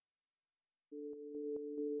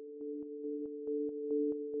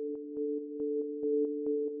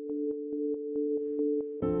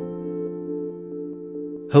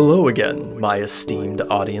Hello again, my esteemed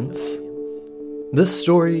audience. This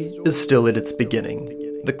story is still at its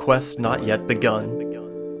beginning, the quest not yet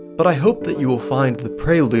begun, but I hope that you will find the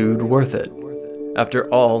prelude worth it. After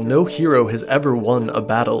all, no hero has ever won a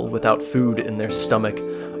battle without food in their stomach,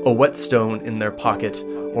 a whetstone in their pocket,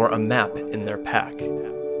 or a map in their pack.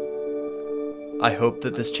 I hope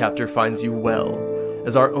that this chapter finds you well,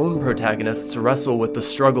 as our own protagonists wrestle with the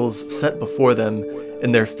struggles set before them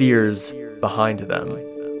and their fears behind them.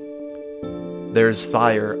 There's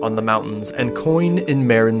fire on the mountains and coin in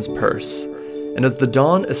Merrin's purse, and as the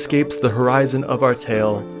dawn escapes the horizon of our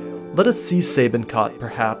tale, let us see Sabencott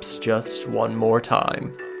perhaps just one more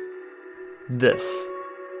time. This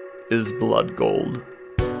is Blood Gold.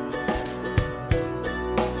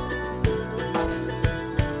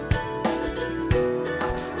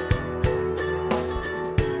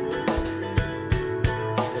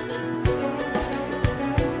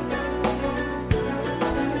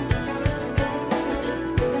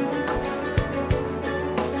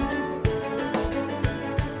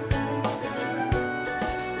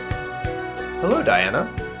 Hello, Diana.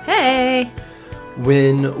 Hey!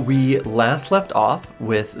 When we last left off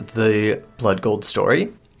with the Blood Gold story,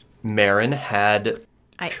 Merrin had...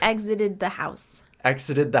 I exited the house.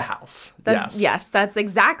 Exited the house. Yes, that's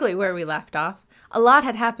exactly where we left off. A lot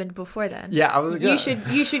had happened before then. Yeah, I was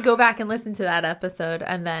gonna... You should go back and listen to that episode,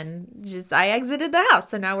 and then I exited the house,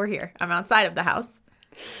 so now we're here. I'm outside of the house.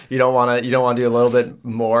 You don't want to do a little bit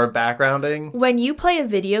more backgrounding? When you play a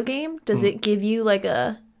video game, does it give you like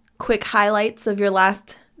a quick highlights of your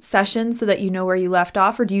last session so that you know where you left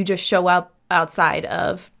off, or do you just show up outside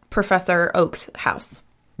of Professor Oak's house?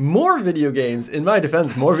 More video games, in my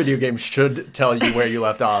defense, more video games should tell you where you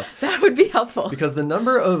left off. That would be helpful. Because the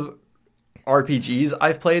number of RPGs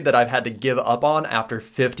I've played that I've had to give up on after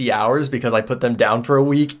 50 hours because I put them down for a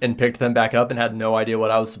week and picked them back up and had no idea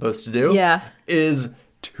what I was supposed to do is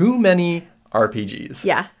too many RPGs.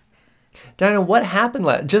 Yeah. Diana, what happened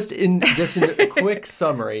just in a quick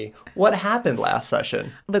summary, what happened last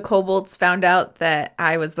session? The kobolds found out that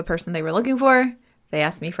I was the person they were looking for. They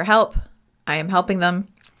asked me for help. I am helping them.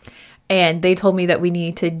 And they told me that we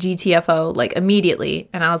need to GTFO like immediately.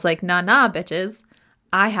 And I was like, nah, bitches.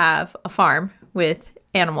 I have a farm with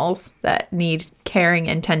animals that need caring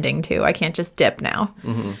and tending to. I can't just dip now.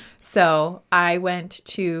 Mm-hmm. So I went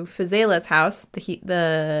to Fazela's house,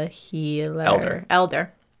 the healer.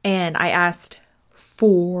 Elder. And I asked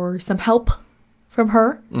for some help from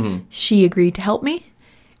her. Mm-hmm. She agreed to help me.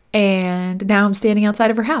 And now I'm standing outside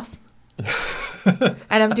of her house. And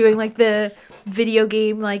I'm doing like the video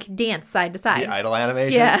game like dance side to side. The idle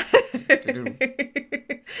animation? Yeah.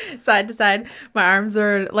 Side to side. My arms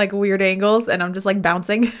are like weird angles and I'm just like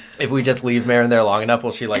bouncing. If we just leave Merrin there long enough,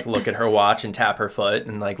 will she like look at her watch and tap her foot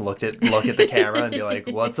and like look at the camera and be like,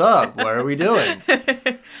 "What's up? What are we doing?"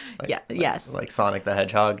 Yes. Like Sonic the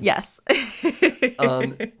Hedgehog. Yes.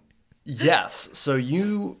 Yes. So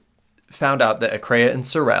you found out that Akreya and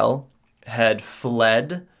Sorel had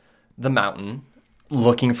fled the mountain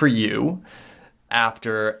looking for you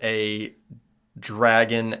after a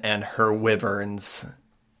dragon and her wyverns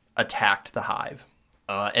attacked the hive.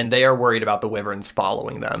 And they are worried about the wyverns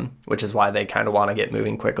following them, which is why they kind of want to get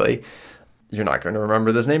moving quickly. You're not going to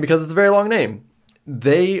remember this name because it's a very long name.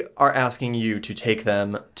 They are asking you to take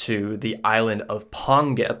them to the island of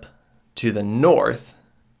Pongip to the north,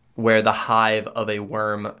 where the hive of a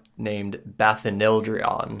worm named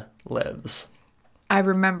Bathanildrion lives. I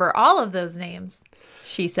remember all of those names,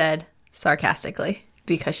 she said sarcastically,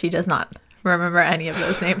 because she does not remember any of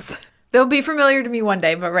those names. They'll be familiar to me one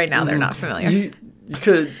day, but right now they're not familiar. You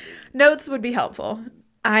could... Notes would be helpful.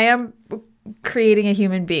 I am creating a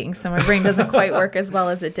human being, so my brain doesn't quite work as well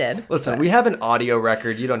as it did. Listen, we have an audio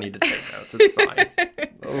record. You don't need to take notes. It's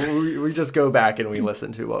fine. We just go back and we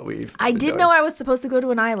listen to what we've I did know I was supposed to go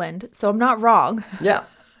to an island, so I'm not wrong. Yeah.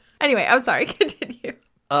 Anyway, I'm sorry. Continue.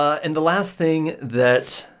 And the last thing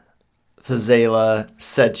that Fazela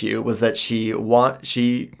said to you was that she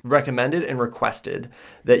recommended and requested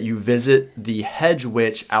that you visit the hedge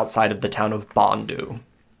witch outside of the town of Bondu.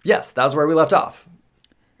 Yes, that's where we left off.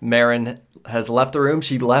 Merrin has left the room.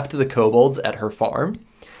 She left the kobolds at her farm.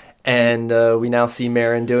 And we now see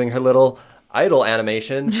Merrin doing her little idle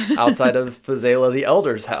animation outside of Fazela the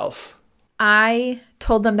Elder's house. I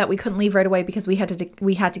told them that we couldn't leave right away because we had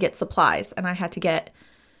to get supplies, and I had to get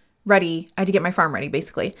ready. I had to get my farm ready,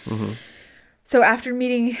 basically. Mm-hmm. So after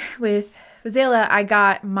meeting with Fazela, I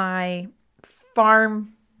got my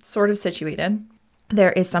farm sort of situated.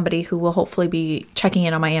 There is somebody who will hopefully be checking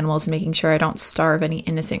in on my animals and making sure I don't starve any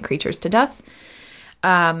innocent creatures to death.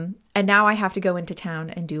 And now I have to go into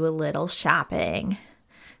town and do a little shopping.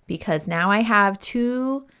 because now I have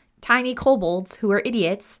 2 tiny kobolds who are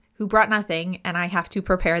idiots who brought nothing, and I have to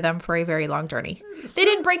prepare them for a very long journey. They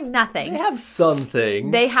didn't bring nothing. They have some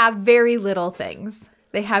things. They have very little things.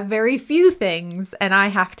 They have very few things, and I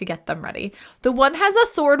have to get them ready. The one has a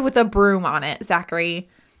sword with a broom on it, Zachary.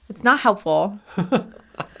 It's not helpful.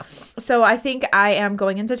 So I think I am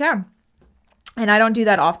going into town. And I don't do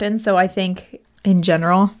that often, so I think in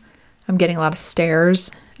general, I'm getting a lot of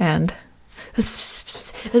stares and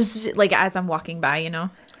like as I'm walking by, you know?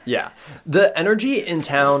 Yeah. The energy in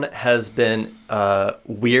town has been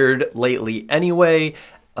weird lately anyway.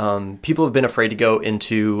 People have been afraid to go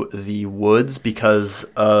into the woods because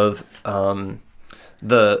of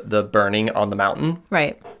the burning on the mountain.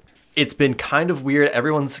 Right. It's been kind of weird.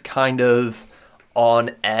 Everyone's kind of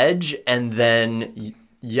on edge. And then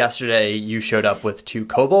yesterday you showed up with 2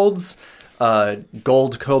 kobolds,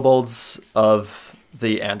 gold kobolds of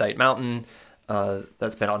the Andite Mountain.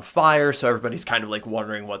 That's been on fire, so everybody's kind of like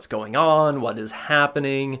wondering what's going on, what is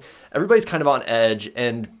happening. Everybody's kind of on edge,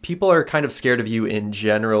 and people are kind of scared of you in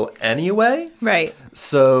general anyway. Right.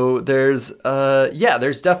 So there's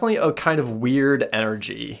definitely a kind of weird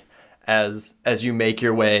energy as you make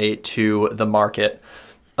your way to the market.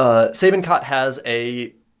 Sabincott has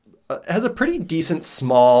a pretty decent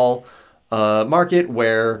small market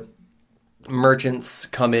where merchants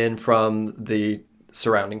come in from the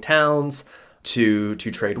surrounding towns to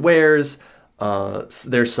trade wares.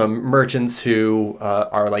 There's some merchants who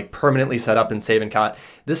are like permanently set up in Sabincott.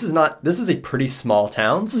 This is a pretty small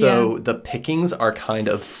town, so the pickings are kind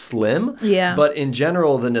of slim. Yeah. But in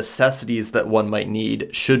general, the necessities that one might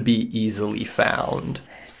need should be easily found.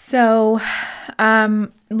 So,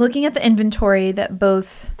 looking at the inventory that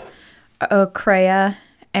both Akreya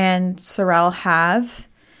and Sorrel have,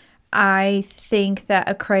 I think that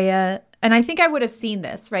Akreya, and I think I would have seen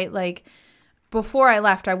this, right? Like, before I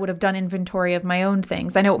left, I would have done inventory of my own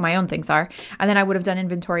things. I know what my own things are. And then I would have done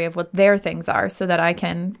inventory of what their things are so that I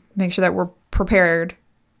can make sure that we're prepared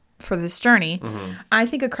for this journey. Mm-hmm. I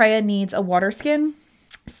think Akreya needs a water skin.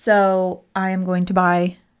 So I am going to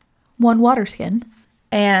buy 1 water skin.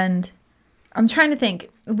 And I'm trying to think,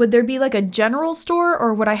 would there be like a general store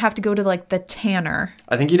or would I have to go to like the tanner?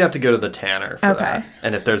 I think you'd have to go to the tanner for that.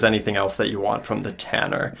 And if there's anything else that you want from the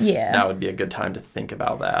tanner, that would be a good time to think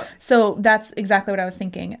about that. So that's exactly what I was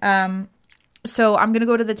thinking. So I'm going to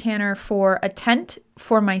go to the tanner for a tent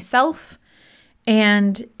for myself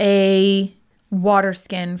and a water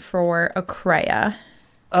skin for Akreya.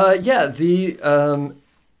 Would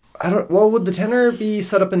the tanner be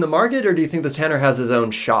set up in the market, or do you think the tanner has his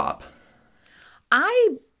own shop?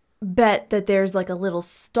 I bet that there's like a little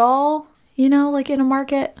stall, you know, like in a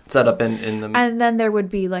market. Set up in the... And then there would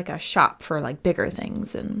be like a shop for like bigger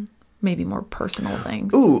things and maybe more personal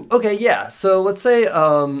things. Ooh, okay, yeah. So let's say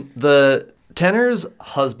the tanner's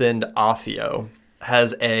husband, Afio,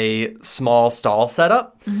 has a small stall set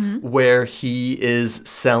up where he is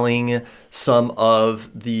selling some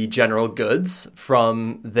of the general goods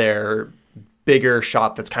from their bigger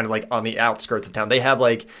shop that's kind of like on the outskirts of town.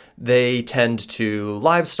 They tend to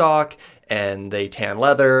livestock and they tan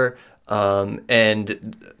leather.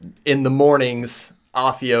 And in the mornings,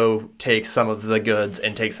 Afio takes some of the goods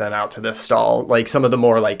and takes them out to this stall. Like some of the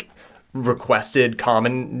more like requested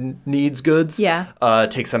common needs goods. Yeah.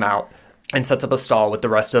 Takes them out and sets up a stall with the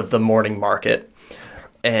rest of the morning market.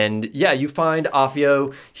 And yeah, you find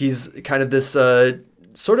Afio. He's kind of this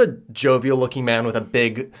sort of jovial looking man with a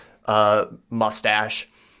big mustache,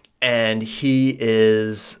 and he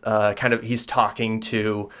is he's talking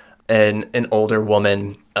to an older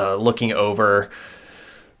woman looking over,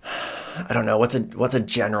 I don't know, what's a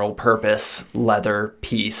general purpose leather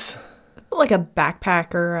piece, like a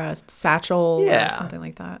backpack or a satchel or something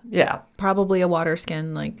like that. Yeah, probably a water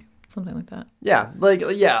skin, like something like that.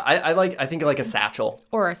 I think like a satchel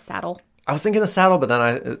or a saddle. I was thinking a saddle, but then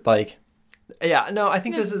I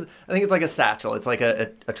think it's like a satchel. It's like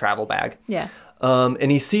a travel bag. Yeah.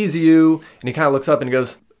 And he sees you, and he kind of looks up and he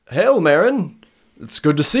goes, "Hail, Marin. It's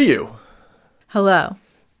good to see you." Hello.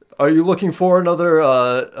 Are you looking for another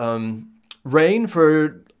rain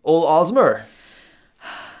for old Osmer?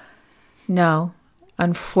 No.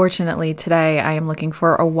 Unfortunately, today I am looking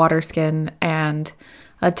for a water skin and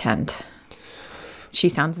a tent. She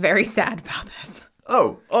sounds very sad about this.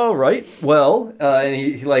 Oh, all right. Well, and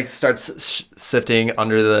he like starts sifting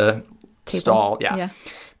under the stall. Yeah.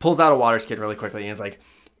 Pulls out a water skin really quickly and he's like,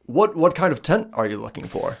 What kind of tent are you looking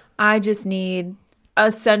for? I just need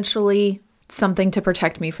essentially something to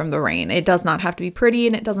protect me from the rain. It does not have to be pretty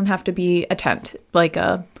and it doesn't have to be a tent. Like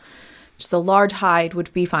just a large hide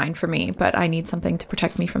would be fine for me, but I need something to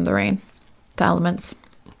protect me from the rain, the elements.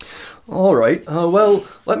 All right. Well,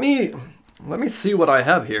 let me see what I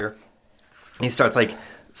have here. He starts like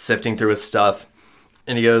sifting through his stuff,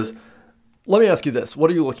 and he goes, "Let me ask you this: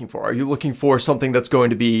 what are you looking for? Are you looking for something that's going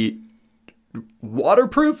to be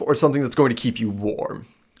waterproof, or something that's going to keep you warm?"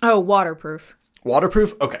 Oh, waterproof.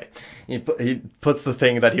 Waterproof? Okay. He puts the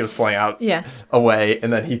thing that he was pulling out away,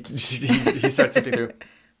 and then he starts sifting through.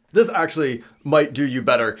 This actually might do you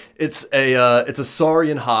better. It's a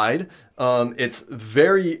saurian hide. It's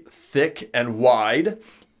very thick and wide,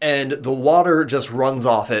 and the water just runs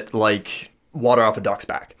off it like water off a duck's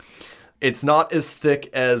back. It's not as thick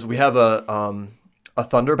as we have a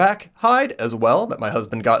thunderback hide as well that my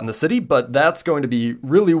husband got in the city, but that's going to be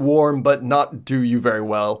really warm but not do you very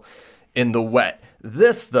well in the wet.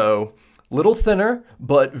 This, though, little thinner,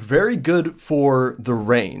 but very good for the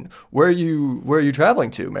rain. Where are you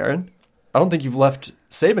traveling to, Marin? I don't think you've left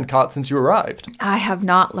Sabincott since you arrived. I have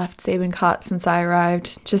not left Sabincott since I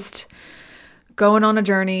arrived. Just going on a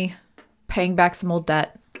journey, paying back some old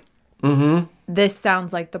debt. Mm-hmm. This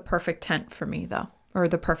sounds like the perfect tent for me, though, or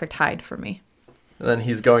the perfect hide for me. And then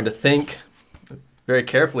he's going to think very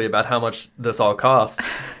carefully about how much this all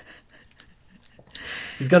costs.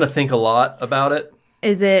 He's going to think a lot about it.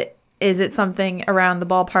 Is it something around the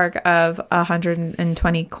ballpark of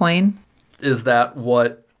 120 coin? Is that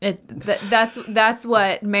what... That's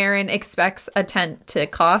what Marin expects a tent to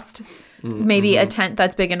cost. Mm-hmm. Maybe a tent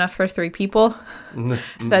that's big enough for 3 people.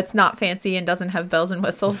 Mm-hmm. That's not fancy and doesn't have bells and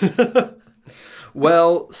whistles.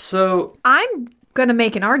 Well, so... I'm going to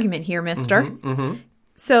make an argument here, mister. Mm-hmm, mm-hmm.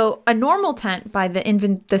 So a normal tent by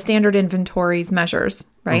the standard inventory's measures,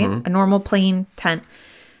 right? Mm-hmm. A normal plain tent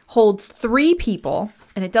holds 3 people,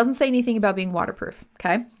 and it doesn't say anything about being waterproof,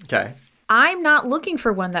 okay? Okay. I'm not looking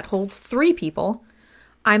for one that holds 3 people.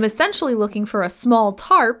 I'm essentially looking for a small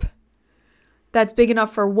tarp that's big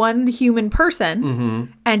enough for 1 human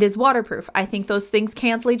person and is waterproof. I think those things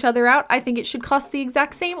cancel each other out. I think it should cost the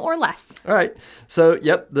exact same or less. All right. So,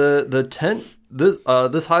 yep, the tent,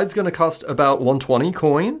 this hide's going to cost about 120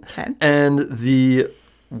 coin. Okay. And the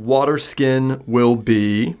water skin will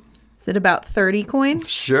be... Is it about 30 coin?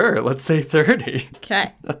 Sure, let's say 30.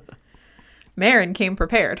 Okay. Marin came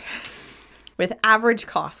prepared with average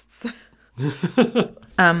costs.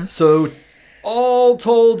 So, all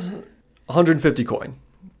told, 150 coin.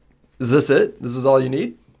 Is this it? This is all you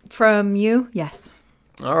need? From you? Yes.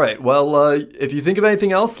 All right. Well, if you think of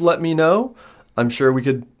anything else, let me know. I'm sure we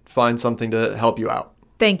could find something to help you out.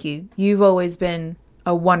 Thank you. You've always been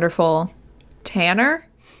a wonderful tanner.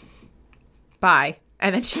 Bye.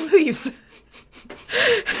 And then she leaves.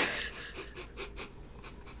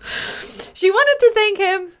 She wanted to thank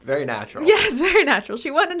him. Very natural. Yes, very natural. She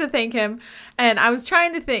wanted to thank him. And I was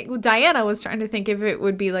trying to think, well, Diana was trying to think if it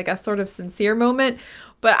would be like a sort of sincere moment.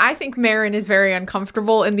 But I think Marin is very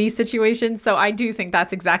uncomfortable in these situations. So I do think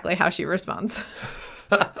that's exactly how she responds.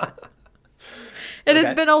 It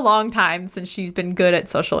has been a long time since she's been good at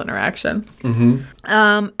social interaction.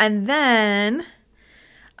 Mm-hmm. And then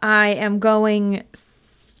I am going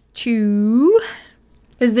to...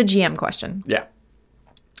 This is a GM question. Yeah.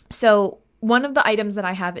 So one of the items that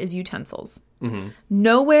I have is utensils. Mm-hmm.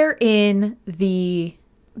 Nowhere in the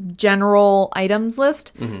general items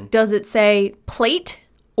list does it say plate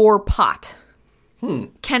or pot.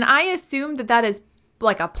 Can I assume that is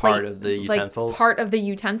like a plate? Part of the utensils? Like part of the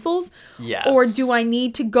utensils? Yes. Or do I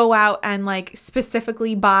need to go out and like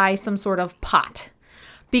specifically buy some sort of pot?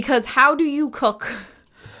 Because how do you cook?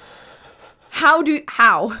 How do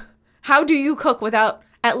you cook without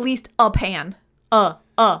at least a pan? A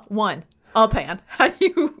pan. How do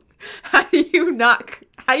you not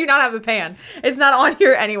have a pan? It's not on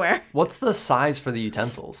here anywhere. What's the size for the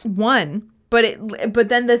utensils? 1, but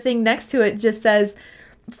then the thing next to it just says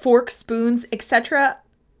forks, spoons, etc.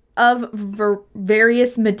 of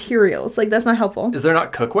various materials. Like, that's not helpful. Is there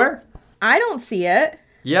not cookware? I don't see it.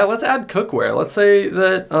 Yeah, let's add cookware. Let's say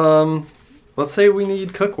that let's say we need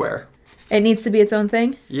cookware. It needs to be its own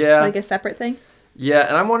thing? Yeah. Like a separate thing? Yeah,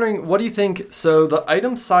 and I'm wondering, what do you think? So the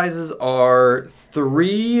item sizes are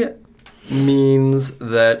 3 means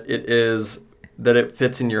that it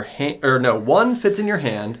fits in your hand, or no, 1 fits in your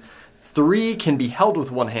hand, 3 can be held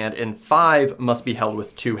with 1 hand, and 5 must be held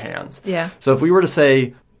with 2 hands. Yeah. So if we were to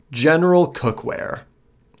say general cookware.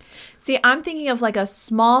 See, I'm thinking of like a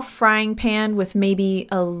small frying pan with maybe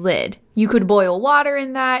a lid. You could boil water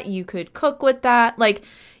in that. You could cook with that. Like,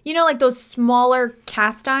 you know, like those smaller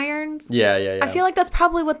cast irons? Yeah. I feel like that's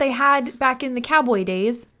probably what they had back in the cowboy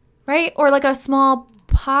days, right? Or like a small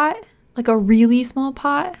pot, like a really small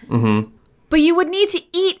pot. Mm-hmm. But you would need to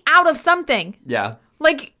eat out of something. Yeah.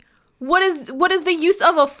 Like, what is the use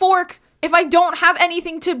of a fork if I don't have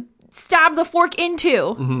anything to stab the fork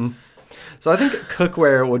into? So I think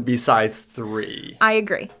cookware would be size 3. I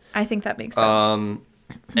agree. I think that makes sense.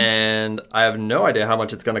 And I have no idea how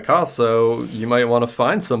much it's going to cost, so you might want to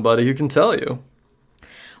find somebody who can tell you.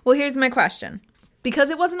 Well, here's my question.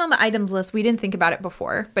 Because it wasn't on the items list, we didn't think about it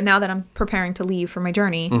before. But now that I'm preparing to leave for my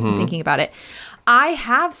journey, I'm thinking about it. I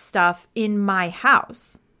have stuff in my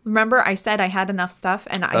house. Remember, I said I had enough stuff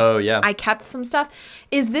and I kept some stuff.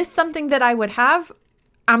 Is this something that I would have?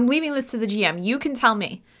 I'm leaving this to the GM. You can tell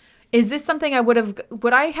me. Is this something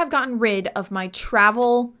would I have gotten rid of my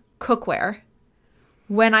travel cookware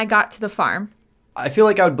when I got to the farm? I feel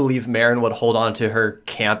like I would believe Marin would hold on to her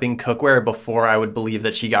camping cookware before I would believe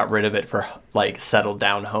that she got rid of it for, like, settled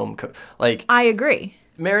down home. I agree.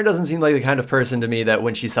 Marin doesn't seem like the kind of person to me that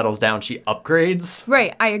when she settles down, she upgrades.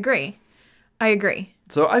 Right, I agree.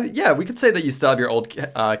 So, we could say that you still have your old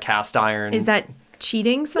cast iron. Is that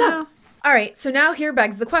cheating somehow? Yeah. All right, so now here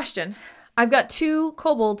begs the question. I've got 2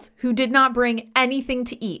 kobolds who did not bring anything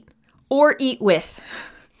to eat or eat with.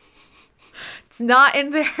 It's not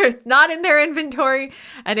in their inventory,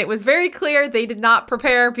 and it was very clear they did not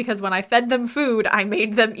prepare because when I fed them food, I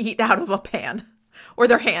made them eat out of a pan. Or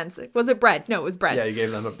their hands. Was it bread? No, it was bread. Yeah, you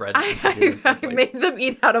gave them a bread. I made them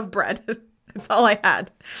eat out of bread. That's all I had.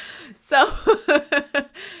 So,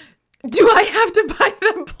 do I have to buy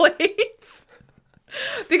them plates?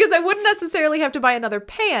 Because I wouldn't necessarily have to buy another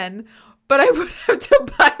pan, but I would have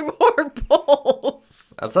to buy more bowls.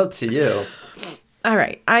 That's up to you. All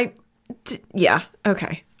right. Yeah.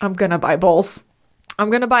 Okay. I'm going to buy bowls. I'm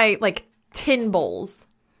going to buy like tin bowls.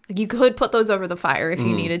 Like you could put those over the fire if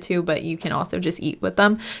you needed to, but you can also just eat with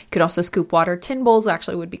them. You could also scoop water. Tin bowls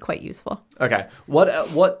actually would be quite useful. Okay.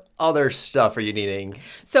 What other stuff are you needing?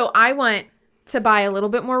 So I want to buy a little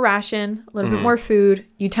bit more ration, a little bit more food,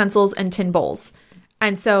 utensils, and tin bowls.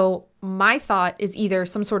 And so my thought is either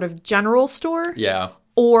some sort of general store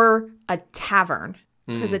or a tavern.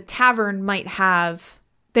 Because a tavern might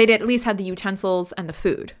they'd at least have the utensils and the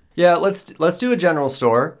food. Yeah, let's do a general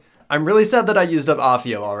store. I'm really sad that I used up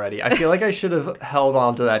Afio already. I feel like I should have held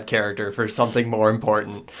on to that character for something more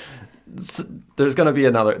important. There's going to be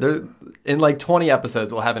in like 20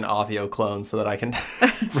 episodes, we'll have an Afio clone so that I can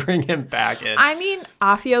bring him back in. I mean,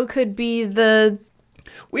 Afio could be the...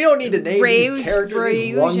 We don't need to name these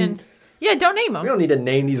characters. Yeah, don't name them. We don't need to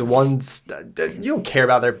name these ones. You don't care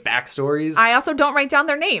about their backstories. I also don't write down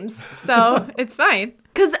their names, so it's fine.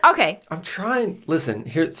 Because, okay. I'm trying. Listen,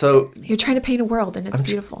 here, so... You're trying to paint a world, and it's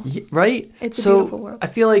beautiful. Right? It's a beautiful world. I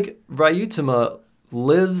feel like Ryutama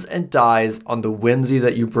lives and dies on the whimsy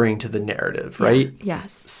that you bring to the narrative, right?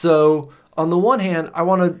 Yes. So, on the one hand, I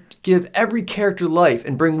want to give every character life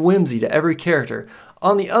and bring whimsy to every character.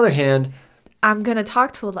 On the other hand... I'm going to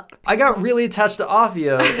talk to a lot of people. I got really attached to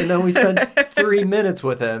Afio, and then we spent 3 minutes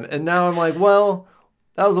with him, and now I'm like, well,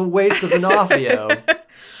 that was a waste of an Afio.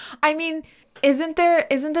 I mean... Isn't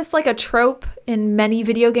this like a trope in many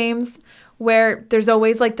video games where there's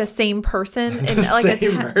always like the same person in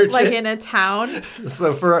like in a town?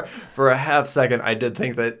 So for a half second, I did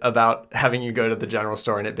think that about having you go to the general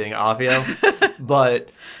store and it being Afio,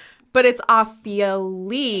 but it's Afio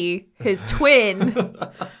Lee, his twin,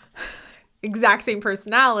 exact same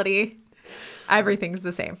personality. Everything's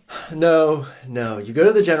the same. No. You go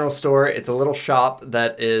to the general store. It's a little shop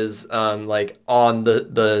that is like on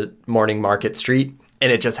the morning market street,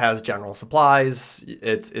 and it just has general supplies.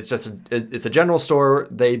 It's a general store.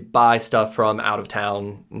 They buy stuff from out of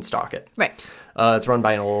town and stock it. Right. It's run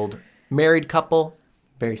by an old married couple,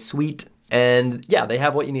 very sweet, and yeah, they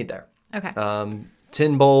have what you need there. Okay.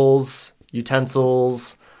 Tin bowls,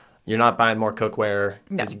 utensils. You're not buying more cookware.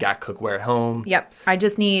 No. You got cookware at home. Yep. I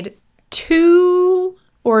just need 2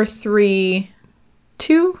 or 3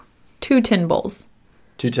 two tin bowls.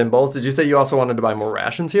 2 tin bowls. Did you say you also wanted to buy more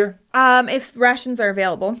rations here? If rations are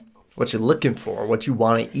available. What you looking for? What you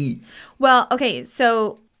want to eat? Well, okay,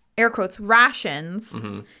 so air quotes rations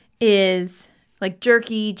is like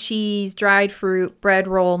jerky, cheese, dried fruit, bread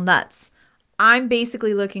roll, nuts. I'm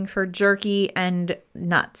basically looking for jerky and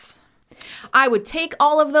nuts. I would take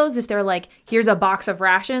all of those if they're like, here's a box of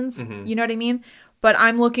rations. You know what I mean? But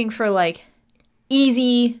I'm looking for like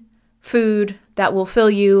easy food that will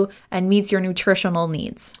fill you and meets your nutritional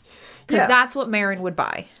needs. Because that's what Marin would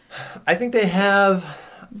buy. I think they have,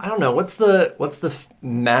 I don't know, what's the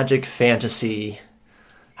magic fantasy?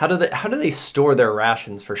 How do they store their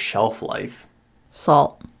rations for shelf life?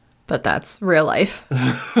 Salt. But that's real life.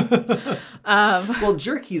 Well,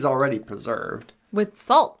 jerky's already preserved. With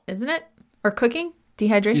salt, isn't it? Or cooking?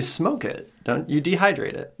 Dehydration? You smoke it. Don't you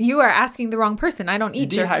dehydrate it? You are asking the wrong person. I don't eat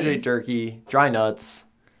jerky. You dehydrate jerky, dry nuts.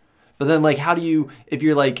 But then, like, how do you, if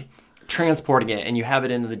you're, like, transporting it and you have it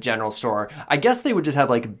into the general store, I guess they would just have,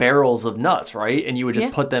 like, barrels of nuts, right? And you would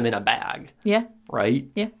just put them in a bag. Yeah. Right?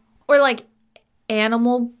 Yeah. Or, like,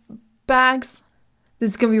 animal bags. This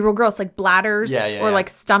is going to be real gross. Like, bladders or, like,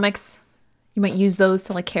 stomachs. You might use those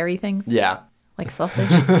to, like, carry things. Yeah. Like sausage.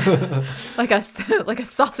 like a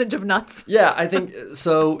sausage of nuts. Yeah, I think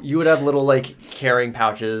so. You would have little like carrying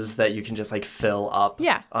pouches that you can just like fill up.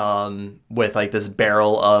 Yeah. With like this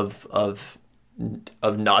barrel of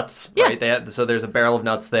nuts. Yeah. Right. So there's a barrel of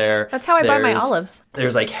nuts there. That's how I buy my olives.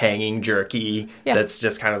 There's like hanging jerky. Yeah. That's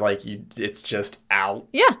just kind of like it's just out.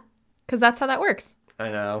 Yeah. Because that's how that works. I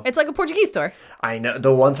know. It's like a Portuguese store. I know.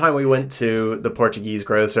 The one time we went to the Portuguese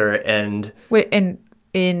grocer and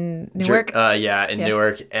in Newark?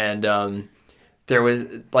 Newark. And there was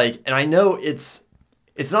like, and I know it's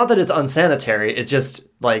not that it's unsanitary. It just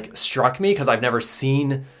like struck me because I've never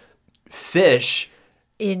seen fish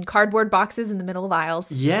in cardboard boxes in the middle of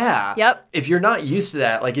aisles. Yeah. Yep. If you're not used to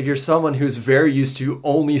that, like if you're someone who's very used to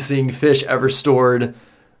only seeing fish ever stored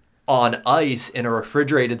on ice in a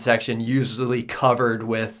refrigerated section, usually covered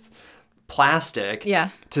with plastic. Yeah.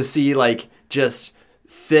 To see like just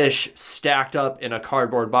fish stacked up in a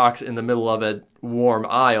cardboard box in the middle of a warm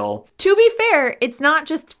aisle. To be fair, it's not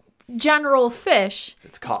just general fish.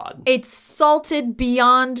 It's cod. It's salted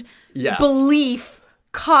beyond belief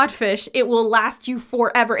codfish. It will last you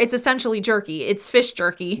forever. It's essentially jerky. It's fish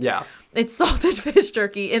jerky. Yeah. It's salted fish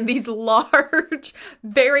jerky in these large,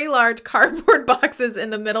 very large cardboard boxes in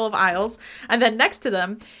the middle of aisles. And then next to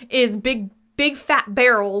them is big fat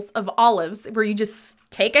barrels of olives where you just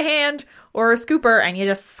take a hand or a scooper and you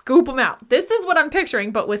just scoop them out. This is what I'm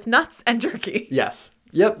picturing, but with nuts and jerky. Yes.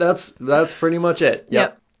 Yep. That's pretty much it.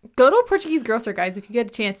 Yep. Go to a Portuguese grocer, guys, if you get a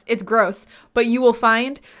chance. It's gross, but you will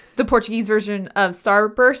find the Portuguese version of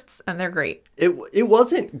Starbursts, and they're great. It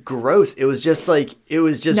wasn't gross. It was just like,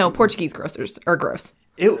 No, Portuguese grocers are gross.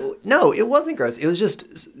 It wasn't gross. It was just,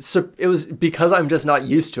 it was because I'm just not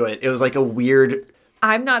used to it. It was like a weird...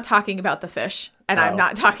 I'm not talking about the fish, and I'm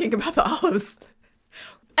not talking about the olives.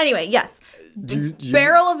 Anyway, yes.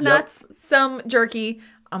 Barrel of nuts, some jerky.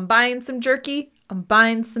 I'm buying some jerky. I'm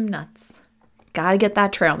buying some nuts. Gotta get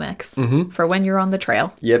that trail mix for when you're on the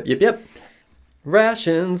trail. Yep.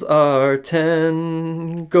 Rations are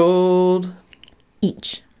 10 gold.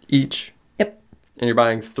 Each. Yep. And you're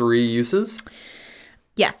buying 3 uses?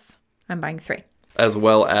 Yes. I'm buying 3. As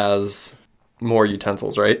well as more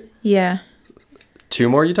utensils, right? Yeah. 2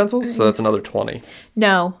 more utensils? So that's another 20.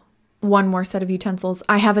 No. 1 more set of utensils.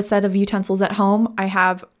 I have a set of utensils at home.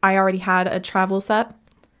 I already had a travel set.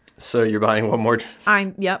 So you're buying 1 more?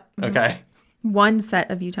 Yep. Okay. 1 set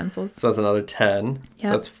of utensils. So that's another 10. Yep. So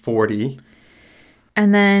that's 40.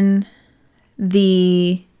 And then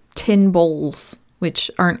the tin bowls, which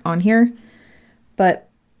aren't on here, but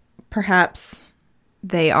perhaps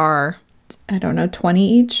they are, I don't know, 20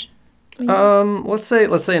 each? Let's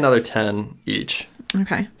say another 10 each.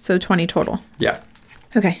 Okay. So 20 total. Yeah.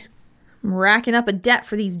 Okay. I'm racking up a debt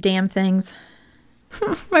for these damn things.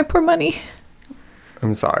 My poor money.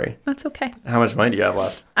 I'm sorry. That's okay. How much money do you have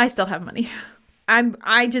left? I still have money.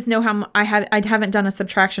 I just know how I haven't done a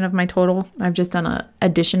subtraction of my total. I've just done a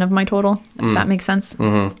addition of my total, if that makes sense.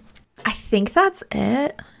 Mm-hmm. I think that's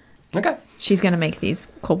it. Okay. She's going to make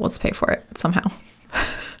these kobolds pay for it somehow.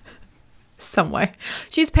 Some way.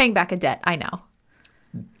 She's paying back a debt. I know.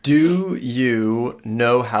 Do you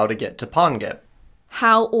know how to get to Pongip?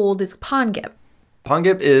 How old is Pongip?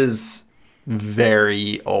 Pongip is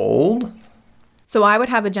very old. So I would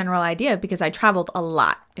have a general idea because I traveled a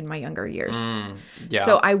lot in my younger years. Yeah.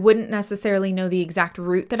 So I wouldn't necessarily know the exact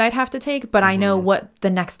route that I'd have to take, but I know what the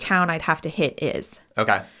next town I'd have to hit is.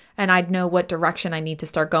 Okay. And I'd know what direction I need to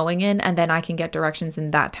start going in, and then I can get directions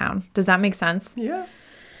in that town. Does that make sense? Yeah.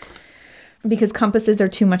 Because compasses are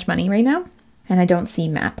too much money right now, and I don't see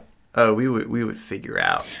map. Oh, we would figure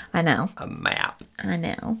out. I know. A map. I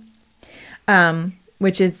know.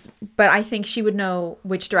 But I think she would know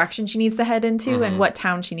which direction she needs to head into and what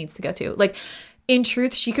town she needs to go to. Like, in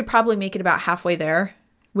truth, she could probably make it about halfway there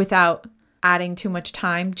without adding too much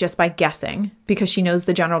time just by guessing, because she knows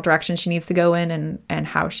the general direction she needs to go in and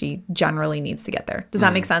how she generally needs to get there. Does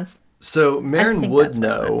that make sense? So Marin would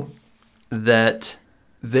know that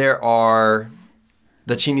that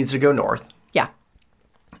she needs to go north. Yeah.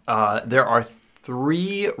 There are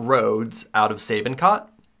 3 roads out of Sabencott.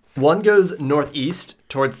 One goes northeast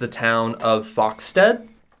towards the town of Foxstead.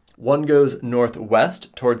 One goes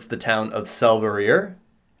northwest towards the town of Selvarir.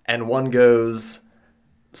 And one goes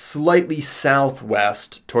slightly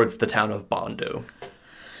southwest towards the town of Bondo.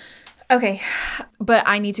 Okay, but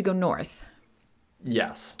I need to go north.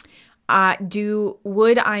 Yes.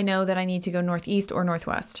 Would I know that I need to go northeast or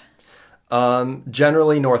northwest?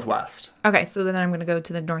 Generally northwest. Okay, so then I'm going to go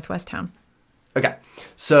to the northwest town. Okay.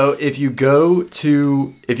 So if you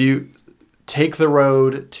take the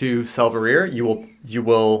road to Selvarir, you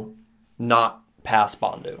will not pass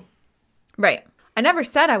Bondu. Right. I never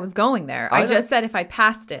said I was going there. I know. just said if I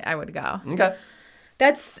passed it, I would go. Okay.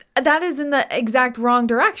 That is in the exact wrong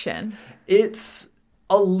direction. It's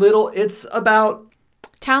about...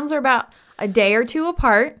 Towns are about a day or two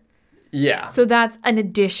apart. Yeah. So that's an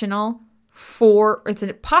additional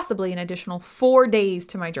possibly an additional 4 days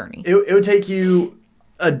to my journey. It would take you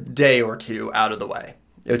a day or two out of the way.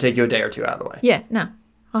 Yeah, no.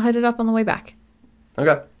 I'll hit it up on the way back.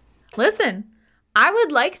 Okay. Listen, I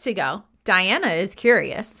would like to go. Diana is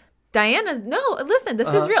curious. Listen, this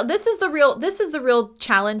is real. This is the real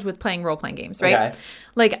challenge with playing role-playing games, right? Okay.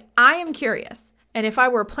 Like, I am curious. And if I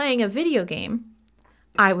were playing a video game,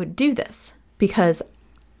 I would do this because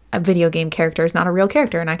a video game character is not a real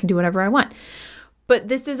character and I can do whatever I want. But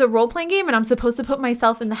this is a role-playing game and I'm supposed to put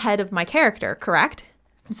myself in the head of my character, correct?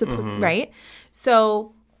 I'm supposed right?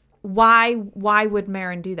 So why would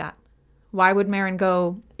Marin do that? Why would Marin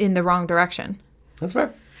go in the wrong direction? That's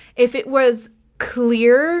fair. If it was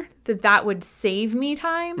clear that would save me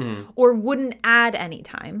time or wouldn't add any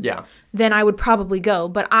time, then I would probably go.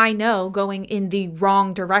 But I know going in the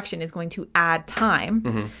wrong direction is going to add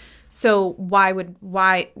time. So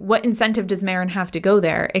what incentive does Marin have to go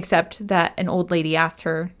there except that an old lady asked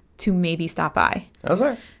her to maybe stop by? That's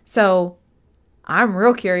right. So I'm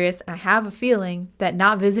real curious, and I have a feeling that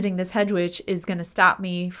not visiting this hedge witch is going to stop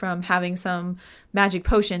me from having some magic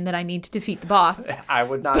potion that I need to defeat the boss. I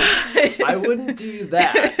would not. I wouldn't do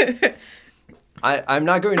that. I'm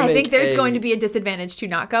not going to I think there's going to be a disadvantage to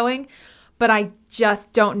not going, but I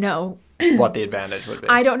just don't know what the advantage would be.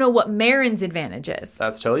 I don't know what Marin's advantage is.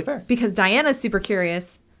 That's totally fair. Because Diana's super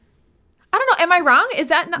curious. I don't know. Am I wrong? Is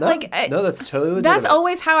that not No, that's totally legitimate. That's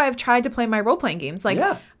always how I've tried to play my role-playing games. Like,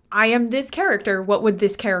 I am this character. What would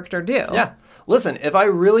this character do? Yeah. Listen, if I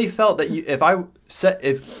really felt that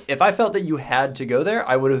if I felt that you had to go there,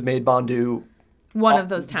 I would have made Bondu one of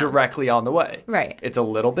those towns directly on the way. Right. It's a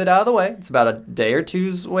little bit out of the way. It's about a day or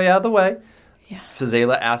two's way out of the way. Yeah.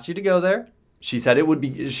 Fazela asked you to go there. She said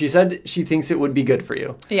she thinks it would be good for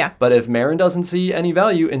you. Yeah. But if Marin doesn't see any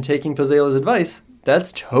value in taking Fazela's advice,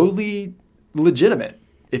 that's totally legitimate.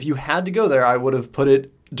 If you had to go there, I would have put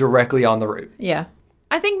it directly on the route. Yeah.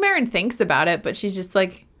 I think Marin thinks about it, but she's just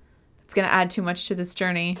like, it's going to add too much to this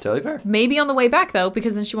journey. Totally fair. Maybe on the way back, though,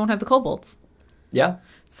 because then she won't have the kobolds. Yeah.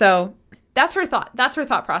 So that's her thought. That's her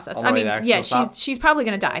thought process. I mean, yeah, she's probably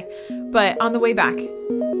going to die. But on the way back,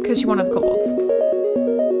 because she won't have the kobolds.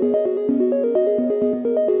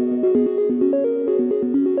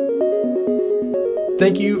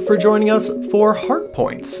 Thank you for joining us for Heart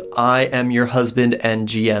Points. I am your husband and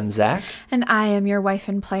GM, Zach. And I am your wife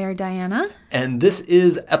and player, Diana. And this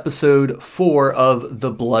is episode 4 of the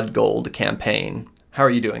Blood Gold campaign. How are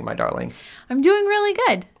you doing, my darling? I'm doing really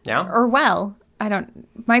good. Yeah? Or well.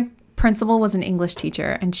 My principal was an English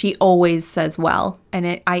teacher, and she always says well.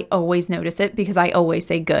 And I always notice it because I always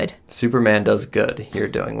say good. Superman does good. You're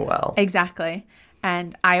doing well. Exactly.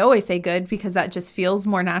 And I always say good because that just feels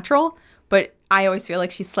more natural. But I always feel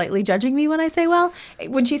like she's slightly judging me when I say well.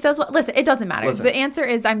 When she says well, listen, it doesn't matter. Listen. The answer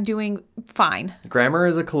is I'm doing fine. Grammar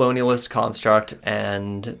is a colonialist construct,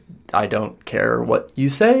 and I don't care what you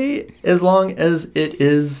say as long as it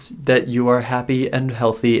is that you are happy and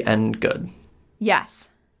healthy and good. Yes.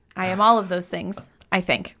 I am all of those things, I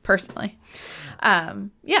think, personally.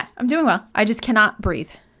 Yeah, I'm doing well. I just cannot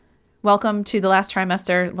breathe. Welcome to the last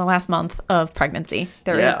trimester, the last month of pregnancy.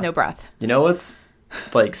 There is no breath. You know what's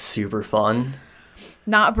like super fun?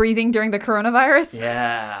 Not breathing during the coronavirus?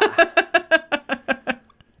 Yeah.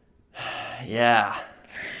 Yeah.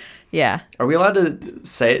 Yeah. Are we allowed to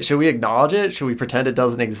say it? Should we acknowledge it? Should we pretend it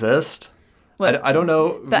doesn't exist? What, I don't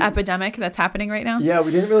know. The epidemic that's happening right now? Yeah,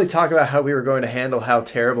 we didn't really talk about how we were going to handle how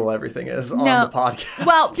terrible everything is on the podcast.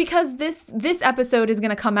 Well, because this episode is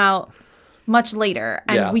going to come out much later,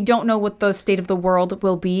 and we don't know what the state of the world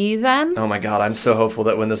will be then. Oh my God, I'm so hopeful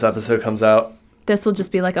that when this episode comes out, this will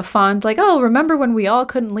just be like a fond, like, oh, remember when we all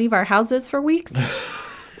couldn't leave our houses for weeks?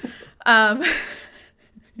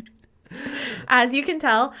 As you can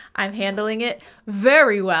tell, I'm handling it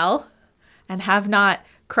very well and have not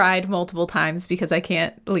cried multiple times because I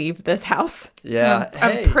can't leave this house. Yeah.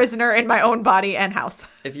 I'm a prisoner in my own body and house.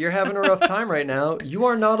 If you're having a rough time right now, you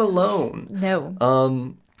are not alone.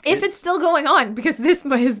 No. If it's still going on, because this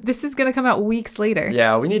is going to come out weeks later.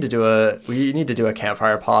 Yeah, we need to do a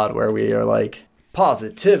campfire pod where we are like,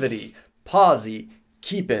 positivity, posy,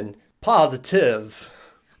 keeping positive.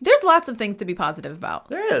 There's lots of things to be positive about.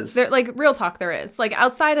 There is. Like, real talk, there is. Like,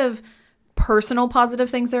 outside of personal positive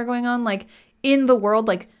things that are going on, like, in the world,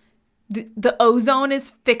 like, the ozone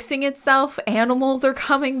is fixing itself. Animals are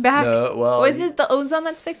coming back. Well, is it the ozone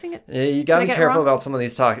that's fixing it? Yeah, you gotta be careful about some of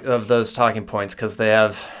these those talking points because they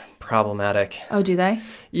have problematic. Oh, do they?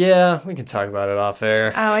 Yeah, we can talk about it off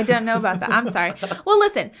air. Oh, I didn't know about that. I'm sorry. Well,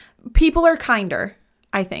 listen, people are kinder.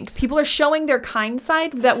 I think people are showing their kind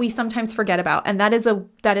side that we sometimes forget about, and that is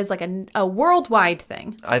like a worldwide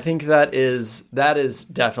thing. I think that is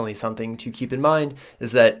definitely something to keep in mind.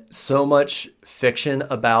 Is that so much fiction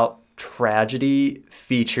about tragedy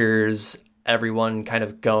features everyone kind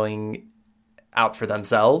of going out for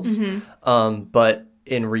themselves, but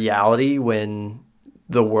in reality, when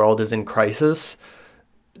the world is in crisis,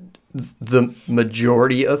 the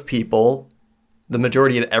majority of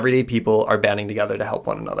everyday people are banding together to help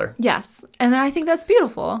one another. Yes. And I think that's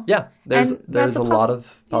beautiful. Yeah. There's a lot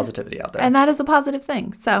of positivity out there. And that is a positive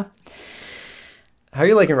thing. So how are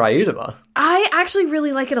you liking Ryutama? I actually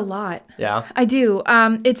really like it a lot. Yeah. I do.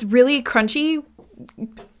 It's really crunchy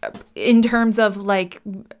in terms of like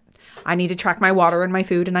I need to track my water and my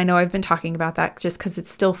food, and I know I've been talking about that just because it's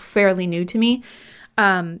still fairly new to me.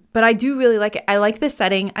 But I do really like it. I like this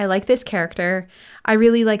setting. I like this character. I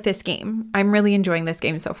really like this game. I'm really enjoying this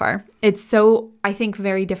game so far. It's so, I think,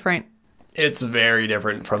 very different. It's very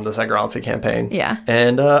different from the Segranza campaign. Yeah.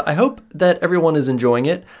 And I hope that everyone is enjoying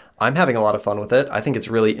it. I'm having a lot of fun with it. I think it's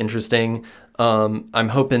really interesting. I'm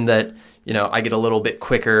hoping that, I get a little bit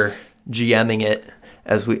quicker GMing it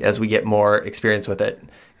as we get more experience with it.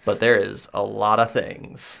 But there is a lot of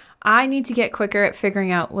things. I need to get quicker at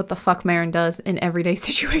figuring out what the fuck Marin does in everyday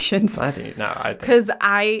situations. Because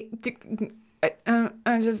I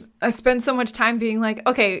spend so much time being like,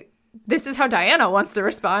 okay, this is how Diana wants to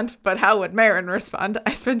respond, but how would Marin respond?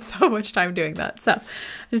 I spend so much time doing that, so I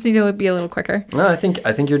just need to be a little quicker. No, I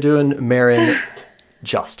think you're doing Marin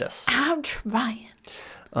justice. I'm trying.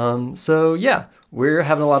 So yeah, we're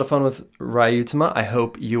having a lot of fun with Ryutama. I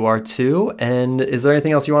hope you are too. And is there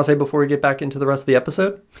anything else you want to say before we get back into the rest of the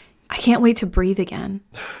episode? I can't wait to breathe again.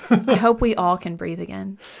 I hope we all can breathe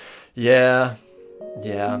again. Yeah.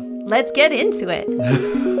 Let's get into it.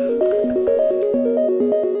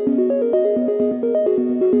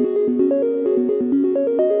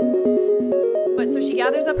 But so she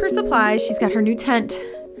gathers up her supplies. She's got her new tent.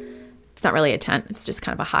 It's not really a tent. It's just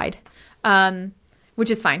kind of a hide, which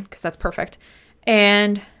is fine because that's perfect.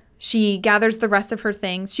 And she gathers the rest of her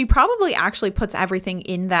things. She probably actually puts everything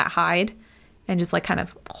in that hide and just like kind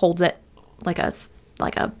of holds it like a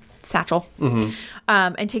satchel,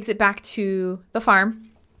 and takes it back to the farm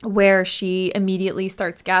where she immediately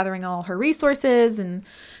starts gathering all her resources and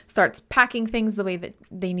starts packing things the way that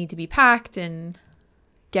they need to be packed and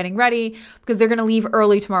getting ready because they're going to leave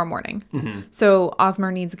early tomorrow morning. So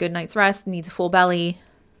Osmer needs a good night's rest, needs a full belly.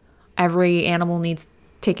 Every animal needs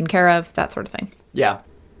taken care of, that sort of thing. Yeah.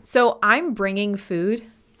 So I'm bringing food.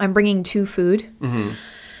 I'm bringing 2 food.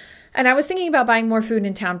 And I was thinking about buying more food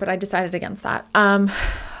in town, but I decided against that.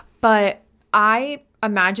 But I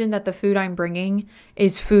imagine that the food I'm bringing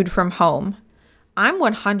is food from home. I'm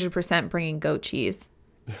 100% bringing goat cheese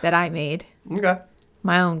that I made. Okay.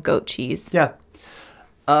 My own goat cheese. Yeah.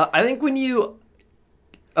 I think when you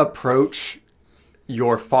approach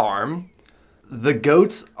your farm, the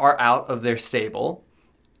goats are out of their stable,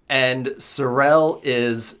 and Sorel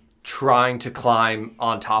is trying to climb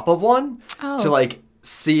on top of one to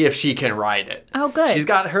see if she can ride it. Oh, good. She's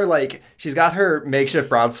got her makeshift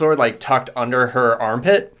broadsword tucked under her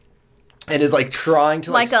armpit and is trying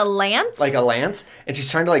to like a lance? Like a lance, and she's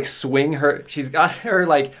trying to swing her. She's got her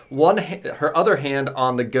her other hand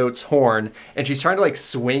on the goat's horn, and she's trying to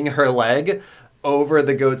swing her leg over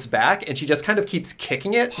the goat's back, and she just kind of keeps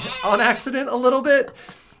kicking it on accident a little bit.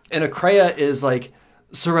 And Akreya is like,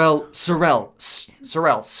 Sorel,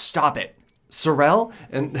 stop it. Sorel?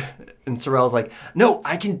 And Sorel's like, no,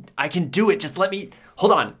 I can do it. Just let me,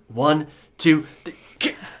 hold on. 1, 2, 3.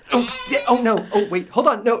 Oh no. Oh, wait, hold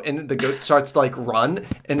on. No. And the goat starts to run,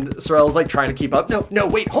 and Sorel's trying to keep up. No,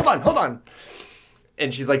 wait, hold on.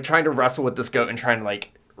 And she's trying to wrestle with this goat and trying to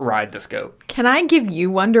ride this goat. Can I give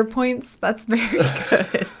you wonder points? That's very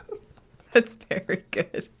good. That's very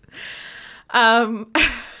good.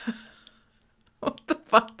 What the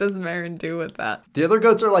fuck does Marin do with that? The other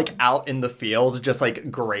goats are out in the field, just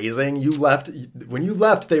grazing. When you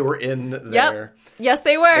left, they were in their Yes,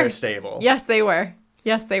 they were. Their stable. Yes, they were.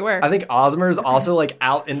 I think Osmer's also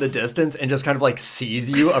out in the distance and just kind of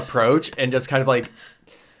sees you approach and just kind of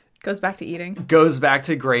goes back to eating. Goes back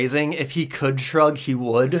to grazing. If he could shrug, he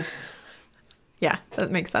would. Yeah,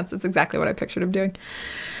 that makes sense. It's exactly what I pictured him doing.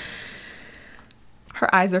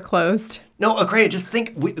 Her eyes are closed. No, Akreya, just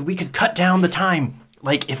think we could cut down the time.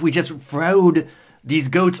 Like, if we just rode these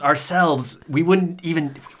goats ourselves, we wouldn't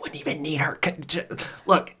even need her.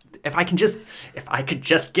 Look, if I could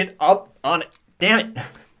just get up on it. Damn it.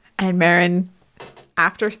 And Marin,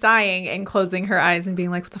 after sighing and closing her eyes and being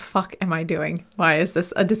like, what the fuck am I doing? Why is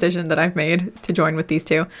this a decision that I've made to join with these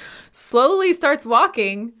two? Slowly starts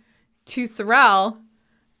walking to Sorrel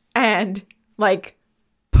and like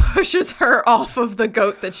pushes her off of the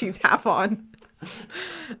goat that she's half on.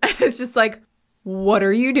 And it's just like, what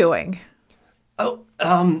are you doing? Oh,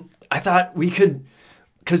 I thought we could,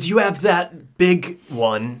 because you have that big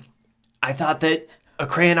one. I thought that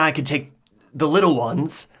Akreya and I could take the little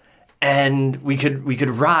ones, and we could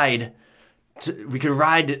ride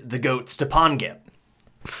the goats to Pongip.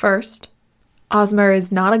 First, Osmer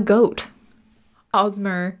is not a goat.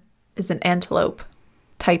 Osmer is an antelope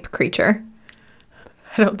type creature.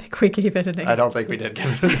 I don't think we gave it a name. I don't think we did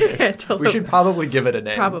give it a name. Antelope. We should probably give it a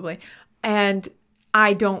name. Probably. And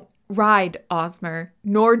I don't ride Osmer,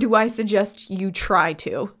 nor do I suggest you try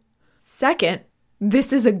to. Second,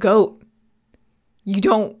 this is a goat. You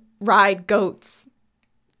don't ride goats.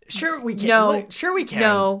 Sure we can. No. Sure we can.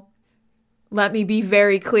 No. Let me be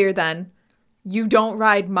very clear then. You don't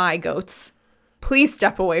ride my goats. Please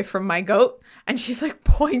step away from my goat. And she's like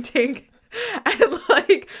pointing and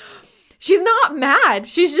like, she's not mad.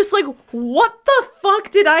 She's just like, what the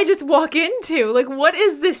fuck did I just walk into? Like, what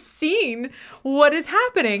is this scene? What is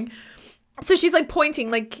happening? So she's like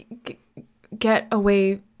pointing, like, get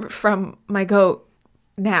away from my goat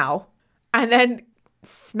now. And then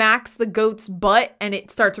smacks the goat's butt and it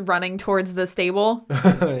starts running towards the stable.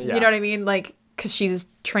 Yeah. You know what I mean? Like, because she's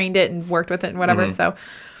trained it and worked with it and whatever. Mm-hmm. So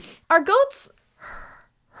are goats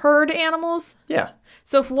herd animals? Yeah.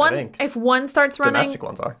 So if one starts running, domestic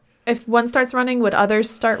ones are. If one starts running, would others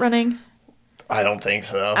start running? I don't think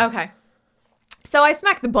so. Okay. So I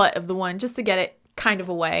smack the butt of the one just to get it kind of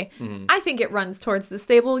away. Mm-hmm. I think it runs towards the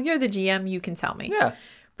stable. You're the GM. You can tell me. Yeah.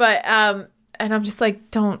 But, and I'm just like,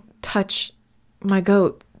 don't touch my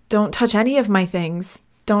goat. Don't touch any of my things.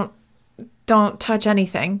 Don't touch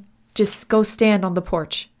anything. Just go stand on the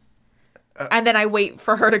porch. And then I wait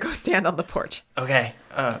for her to go stand on the porch. Okay.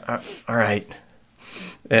 All right.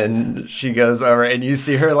 And she goes over, and you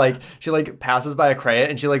see her, like, she, like, passes by Akreya,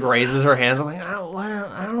 and she, like, raises her hands. I'm like, I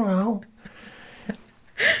don't know.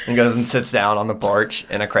 And goes and sits down on the porch,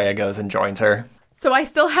 and Akreya goes and joins her. So I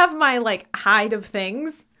still have my, like, hide of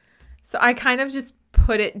things. So I kind of just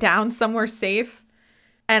put it down somewhere safe,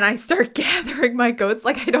 and I start gathering my goats.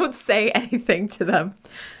 Like, I don't say anything to them.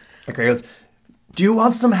 Akreya goes, do you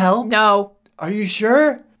want some help? No. Are you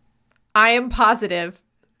sure? I am positive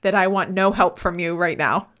that I want no help from you right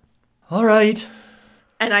now. All right.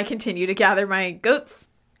 And I continue to gather my goats.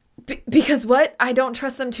 Because what? I don't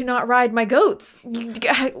trust them to not ride my goats.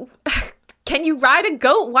 Can you ride a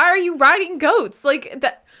goat? Why are you riding goats? Like,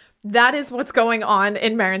 that is what's going on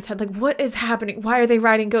in Marin's head. Like, what is happening? Why are they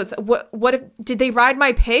riding goats? What if, did they ride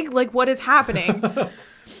my pig? Like, what is happening?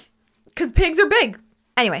 Because pigs are big.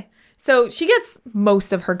 Anyway, so she gets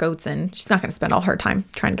most of her goats in. She's not going to spend all her time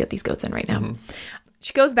trying to get these goats in right now. Mm-hmm.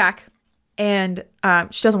 She goes back, and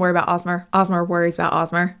she doesn't worry about Osmer. Osmer worries about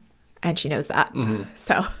Osmer, and she knows that. Mm-hmm.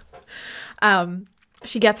 So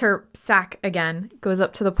she gets her sack again, goes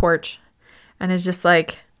up to the porch, and is just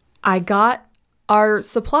like, I got our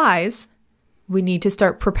supplies. We need to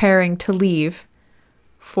start preparing to leave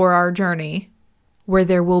for our journey where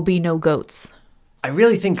there will be no goats. I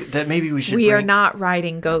really think that maybe we should We are not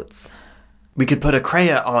riding goats. We could put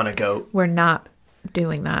Akreya on a goat. We're not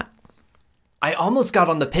doing that. I almost got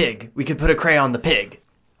on the pig. We could put Akreya on the pig.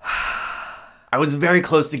 I was very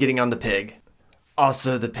close to getting on the pig.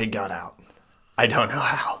 Also, the pig got out. I don't know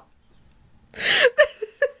how.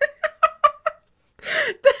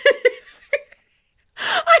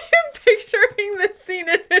 I am picturing this scene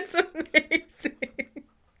and it's amazing.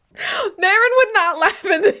 Marin would not laugh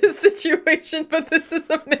in this situation, but this is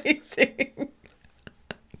amazing.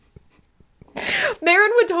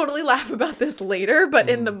 Marin would totally laugh about this later, but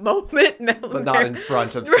in the moment, but not in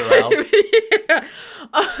front of Sorrel. Yeah.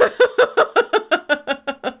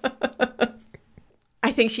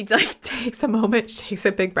 I think she like takes a moment, she takes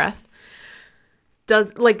a big breath,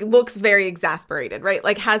 looks very exasperated, right?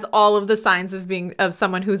 Like has all of the signs of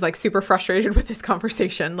someone who's like super frustrated with this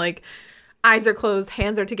conversation. Like eyes are closed,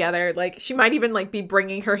 hands are together. Like she might even like be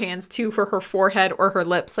bringing her hands to for her forehead or her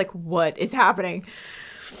lips. Like what is happening?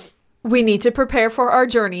 We need to prepare for our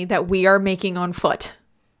journey that we are making on foot.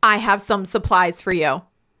 I have some supplies for you.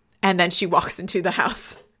 And then she walks into the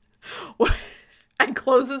house. and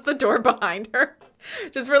closes the door behind her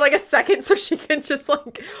just for like a second so she can just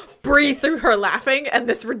like breathe through her laughing and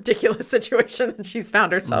this ridiculous situation that she's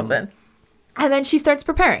found herself in. And then she starts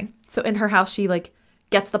preparing. So in her house, she like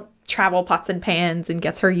gets the travel pots and pans and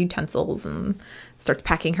gets her utensils and starts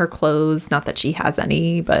packing her clothes. Not that she has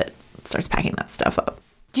any, but starts packing that stuff up.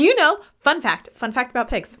 Do you know, fun fact about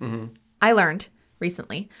pigs. I learned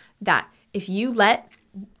recently that if you let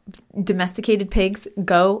domesticated pigs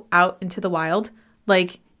go out into the wild,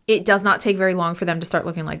 like it does not take very long for them to start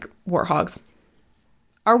looking like warthogs.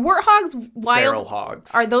 Are warthogs wild? Feral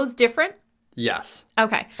hogs. Are those different? Yes.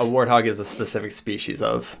 Okay. A warthog is a specific species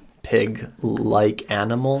of pig-like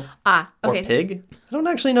animal. Okay. Or pig. I don't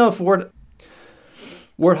actually know if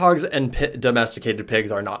warthogs and domesticated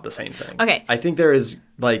pigs are not the same thing. Okay. I think there is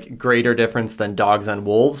like greater difference than dogs and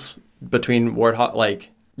wolves between warthog.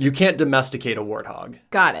 Like you can't domesticate a warthog.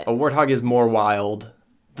 Got it. A warthog is more wild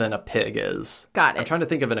than a pig is. Got it. I'm trying to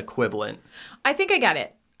think of an equivalent. I think I get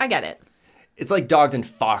it. It's like dogs and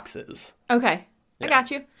foxes. Okay. I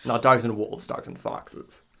got you. Not dogs and wolves, dogs and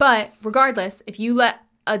foxes. But regardless, if you let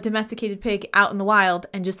a domesticated pig out in the wild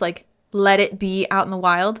and just like let it be out in the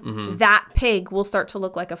wild, that pig will start to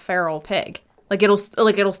look like a feral pig. Like it'll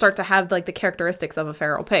start to have like the characteristics of a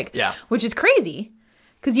feral pig. Yeah. Which is crazy.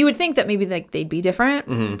 Because you would think that maybe like they'd be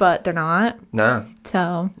different, but they're not. Nah.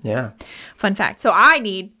 So Yeah. fun fact. So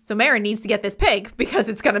Maren needs to get this pig because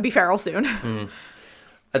it's gonna be feral soon.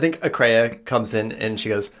 I think Akreya comes in and she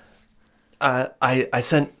goes, I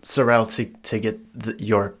sent Sorel to get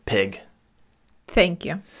your pig. Thank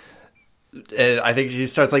you. And I think she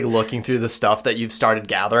starts like looking through the stuff that you've started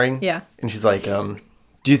gathering. Yeah. And she's like,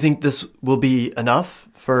 do you think this will be enough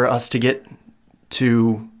for us to get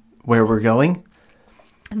to where we're going?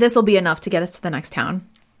 This will be enough to get us to the next town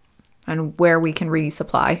and where we can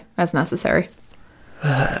resupply as necessary.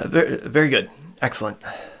 Very, very good. Excellent.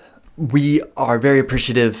 We are very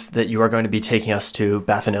appreciative that you are going to be taking us to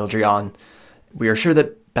Bathanildrion. We are sure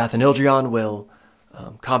that Bathanildrion will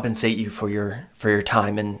compensate you for your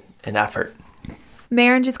time and effort.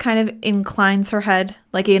 Maren just kind of inclines her head,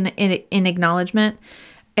 like in acknowledgement,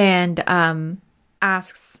 and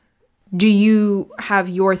asks, "Do you have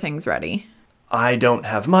your things ready?" I don't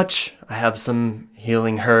have much. I have some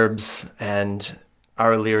healing herbs and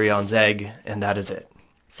our Lyrion's egg, and that is it.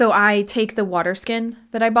 So I take the water skin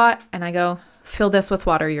that I bought, and I go, "Fill this with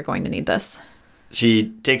water. You're going to need this."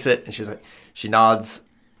 She takes it, and she nods.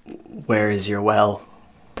 Where is your well?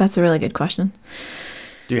 That's a really good question.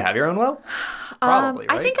 Do you have your own well? Probably,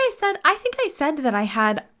 right? I think I said that I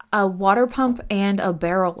had a water pump and a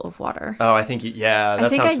barrel of water. Oh, I think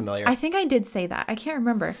that sounds familiar. I think I did say that. I can't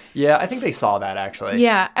remember. Yeah, I think they saw that actually.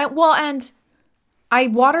 Yeah. Well, and I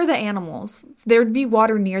water the animals. There would be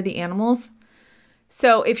water near the animals.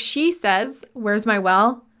 So if she says, "Where's my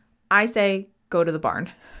well?" I say, "Go to the barn."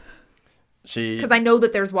 Because I know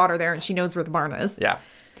that there's water there and she knows where the barn is. Yeah.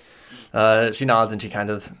 She nods and she kind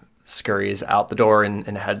of scurries out the door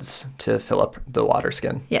and heads to fill up the water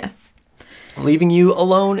skin. Yeah. Leaving you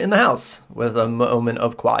alone in the house with a moment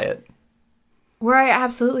of quiet. Where I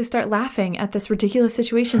absolutely start laughing at this ridiculous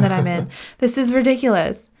situation that I'm in. This is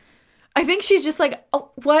ridiculous. I think she's just like, "Oh,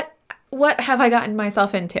 what have I gotten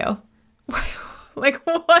myself into? Like,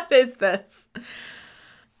 what is this?"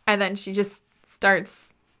 And then she just starts,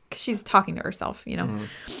 cause she's talking to herself, you know?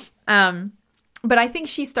 But I think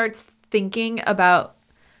she starts thinking about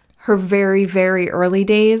her very, very early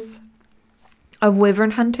days of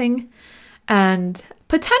wyvern hunting. And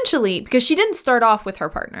potentially, because she didn't start off with her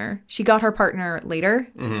partner. She got her partner later.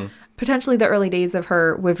 Potentially the early days of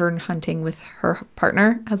her wyvern hunting with her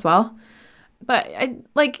partner as well. But,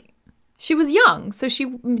 she was young. So she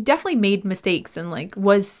definitely made mistakes and,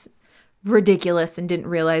 was ridiculous and didn't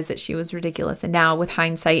realize that she was ridiculous. And now with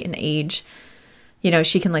hindsight and age,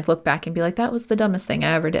 she can, look back and be like, that was the dumbest thing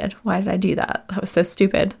I ever did. Why did I do that? That was so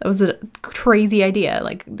stupid. That was a crazy idea.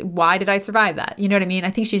 Why did I survive that? You know what I mean?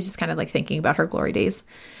 I think she's just kind of, thinking about her glory days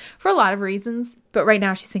for a lot of reasons. But right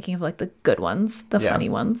now she's thinking of, the good ones, the funny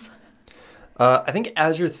ones. I think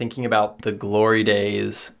as you're thinking about the glory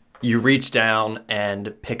days, you reach down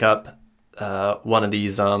and pick up one of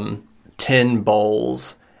these tin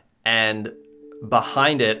bowls. And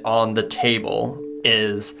behind it on the table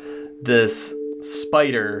is this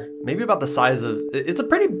spider, maybe about the size of, it's a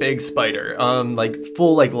pretty big spider,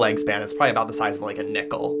 full leg span. It's probably about the size of a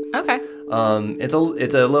nickel. Okay. It's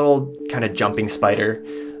a little kind of jumping spider,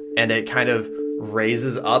 and it kind of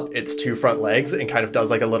raises up its two front legs and kind of does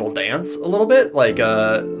like a little dance a little bit. Like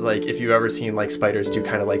if you've ever seen like spiders do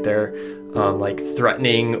kind of like their like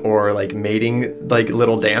threatening or like mating like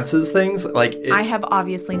little dances things. Like I have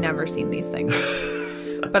obviously never seen these things.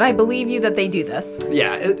 But I believe you that they do this.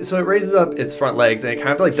 Yeah, so it raises up its front legs and it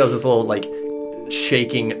kind of like does this little like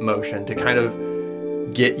shaking motion to kind of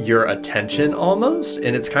get your attention almost,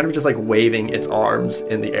 and it's kind of just like waving its arms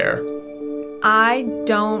in the air. I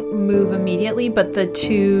don't move immediately, but the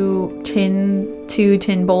two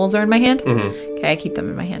tin bowls are in my hand. Mm-hmm. Okay, I keep them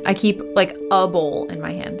in my hand. I keep like a bowl in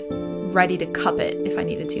my hand, ready to cup it if I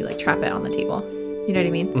needed to, like trap it on the table. You know what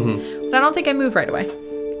I mean? Mm-hmm. But I don't think I move right away.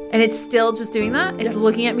 And it's still just doing that? It's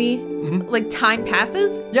looking at me like time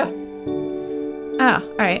passes? Yeah. Oh,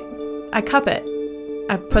 all right. I cup it.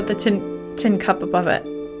 I put the tin cup above it.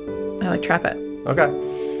 I like trap it. Okay.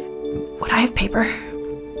 Would I have paper?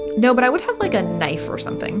 No, but I would have like a knife or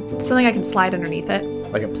something. Something I can slide underneath it.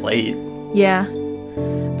 Like a plate. Yeah.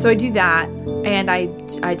 So I do that, and I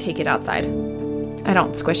take it outside. I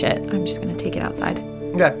don't squish it. I'm just going to take it outside.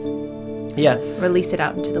 Okay. Yeah. Release it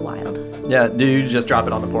out into the wild. Yeah, do you just drop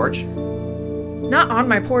it on the porch? Not on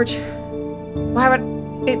my porch. Why would...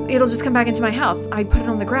 It'll just come back into my house. I put it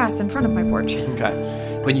on the grass in front of my porch.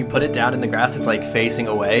 Okay. When you put it down in the grass, it's like facing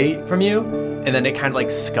away from you, and then it kind of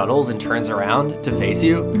like scuttles and turns around to face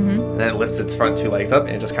you, and then it lifts its front two legs up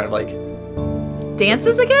and it just kind of like...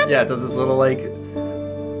 Dances again? Yeah, it does this little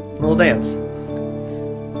dance.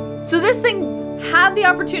 So this thing had the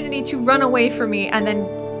opportunity to run away from me, and then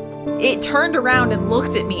it turned around and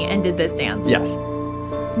looked at me and did this dance. Yes.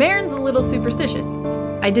 Marin's a little superstitious.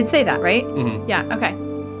 I did say that, right? Mm-hmm. Yeah, okay.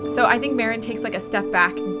 So I think Marin takes like a step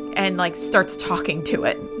back and like starts talking to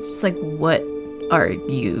it. It's just like, what are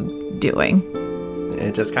you doing?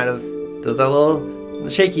 It just kind of does that little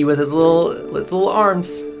shaky with its little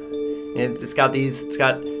arms. And it's got these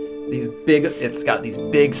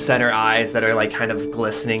big center eyes that are like kind of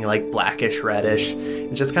glistening, like blackish reddish.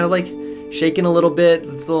 It's just kind of like shaking a little bit.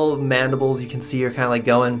 Its little mandibles you can see are kind of like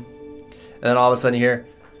going. And then all of a sudden you hear,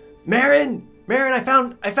 Marin, I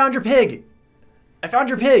found your pig. I found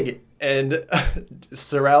your pig. And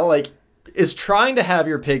Sorrel like is trying to have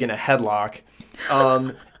your pig in a headlock.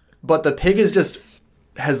 But the pig is just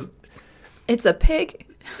It's a pig.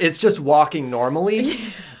 It's just walking normally.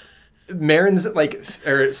 Marin's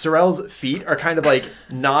Sorrel's feet are kind of like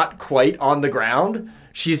not quite on the ground.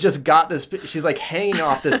 She's just got this. She's like hanging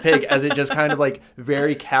off this pig as it just kind of like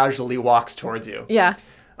very casually walks towards you. Yeah.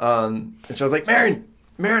 And so I was like, Marin,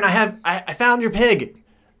 I found your pig.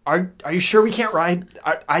 Are you sure we can't ride?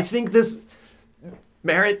 I think this,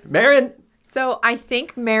 Marin. So I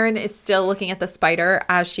think Marin is still looking at the spider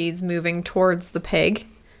as she's moving towards the pig.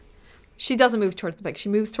 She doesn't move towards the pig. She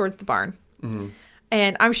moves towards the barn. Mm-hmm.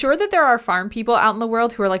 And I'm sure that there are farm people out in the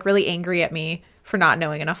world who are like really angry at me for not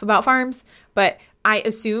knowing enough about farms. But I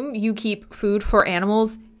assume you keep food for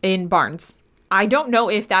animals in barns. I don't know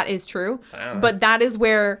if that is true, but that is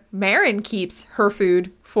where Marin keeps her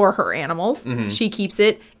food for her animals. Mm-hmm. She keeps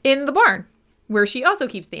it in the barn where she also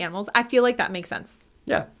keeps the animals. I feel like that makes sense.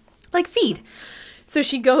 Yeah. Like feed. So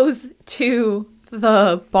she goes to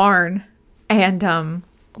the barn and,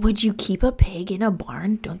 would you keep a pig in a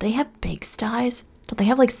barn? Don't they have pigsties? Don't they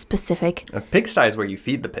have like specific? A pigsty is where you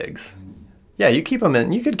feed the pigs. Yeah, you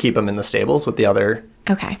could keep them in the stables with the other.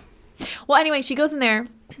 Okay. Well, anyway, she goes in there.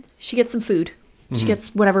 She gets some food. She Mm-hmm.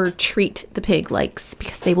 gets whatever treat the pig likes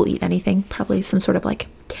because they will eat anything. Probably some sort of like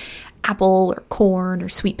apple or corn or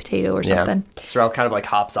sweet potato or something. Yeah. Sorrel kind of like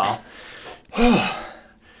hops off.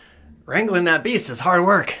 Wrangling that beast is hard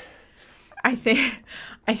work. I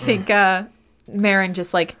think Marin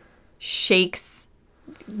just like shakes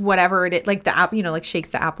whatever it is, like the apple, like shakes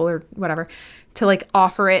the apple or whatever to like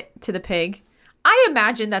offer it to the pig. I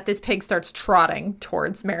imagine that this pig starts trotting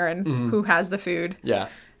towards Marin, who has the food. Yeah.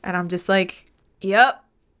 And I'm just like, yep,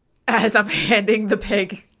 as I'm handing the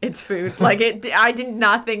pig its food. Like I did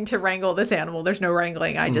nothing to wrangle this animal. There's no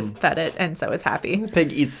wrangling. I just fed it and so is happy. The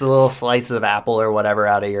pig eats the little slice of apple or whatever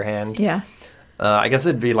out of your hand. Yeah. I guess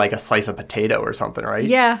it'd be like a slice of potato or something, right?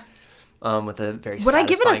 Yeah. With a very Would I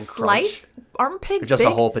give it a satisfying crunch. slice? Aren't pigs Just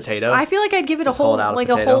big? a whole potato? I feel like I'd give it a whole, like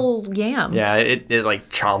potato. a whole yam. Yeah, it like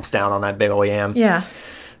chomps down on that big old yam. Yeah.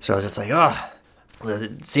 So I was just like,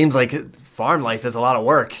 it seems like farm life is a lot of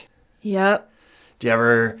work. Yep. Do you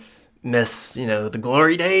ever miss, the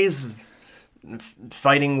glory days of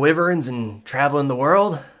fighting wyverns and traveling the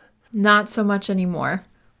world? Not so much anymore.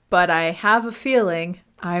 But I have a feeling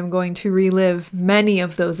I'm going to relive many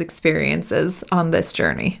of those experiences on this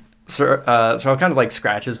journey. So Sorrel kind of like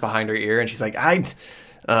scratches behind her ear and she's like,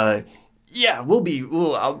 Yeah, we'll be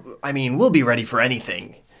ready for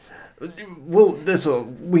anything.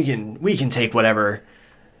 We can take whatever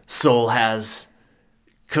Soul has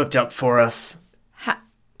cooked up for us.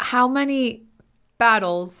 How many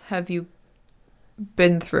battles have you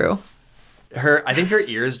been through? I think her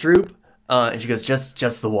ears droop, and she goes,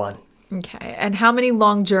 just the one. Okay. And how many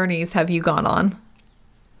long journeys have you gone on?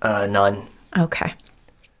 None. Okay.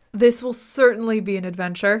 This will certainly be an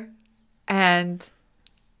adventure, and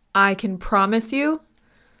I can promise you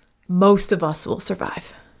most of us will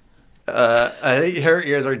survive. I think her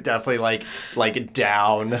ears are definitely like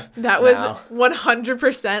down. That was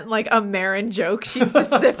 100% like a Marin joke. She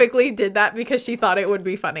specifically did that because she thought it would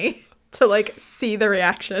be funny to like see the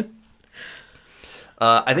reaction.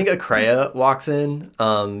 I think Akreya walks in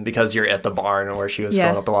because you're at the barn where she was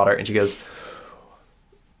filling up the water, and she goes,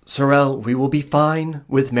 Sorel, we will be fine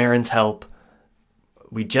with Marin's help.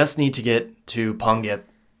 We just need to get to Pongip,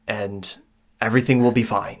 and everything will be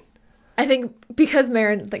fine. I think because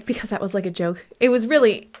that was like a joke. It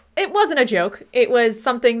wasn't a joke. It was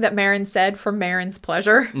something that Marin said for Marin's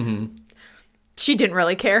pleasure. Mm-hmm. She didn't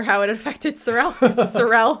really care how it affected Sorel.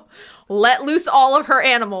 Sorel let loose all of her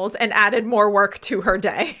animals and added more work to her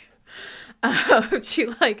day. She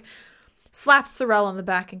like slaps Sorel on the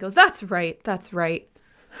back and goes, that's right. And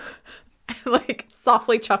like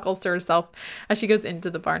softly chuckles to herself as she goes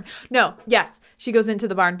into the barn. She goes into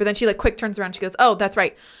the barn, but then she like quick turns around. She goes, oh, that's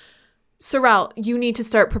right. Sorel, you need to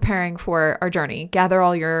start preparing for our journey. Gather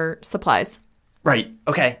all your supplies. Right.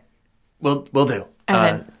 Okay. We'll do.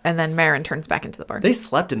 And then Marin turns back into the barn. They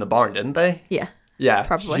slept in the barn, didn't they? Yeah. Yeah.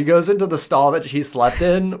 Probably. She goes into the stall that she slept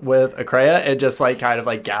in with Akreya and just like kind of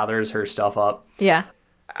like gathers her stuff up. Yeah.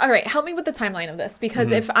 All right. Help me with the timeline of this,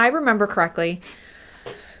 because if I remember correctly,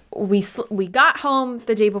 we got home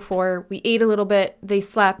the day before. We ate a little bit. They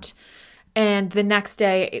slept. And the next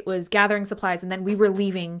day it was gathering supplies. And then we were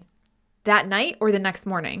leaving that night or the next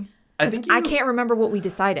morning? I can't remember what we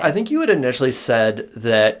decided. I think you had initially said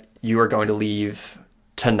that you were going to leave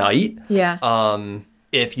tonight. Yeah.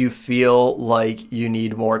 If you feel like you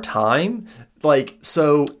need more time, I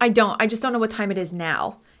just don't know what time it is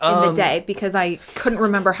now in the day, because I couldn't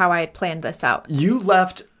remember how I had planned this out. You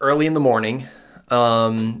left early in the morning.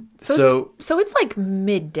 So it's like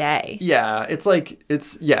midday. Yeah, it's like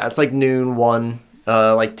noon, 1,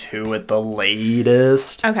 like 2 at the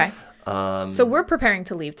latest. Okay. So we're preparing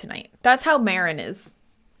to leave tonight. That's how Marin is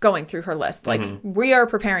going through her list. Like, we are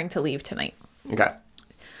preparing to leave tonight. Okay.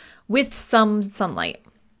 With some sunlight.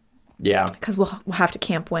 Yeah. Because we'll have to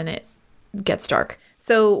camp when it gets dark.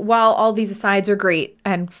 So while all these asides are great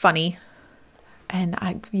and funny, and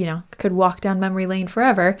I, could walk down memory lane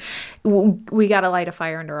forever, we got to light a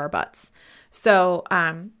fire under our butts. So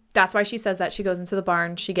that's why she says that. She goes into the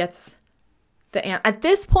barn. She gets at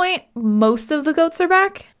this point, most of the goats are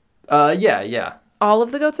back. Yeah. All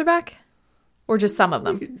of the goats are back? Or just some of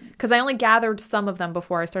them? Because I only gathered some of them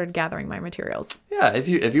before I started gathering my materials. Yeah, if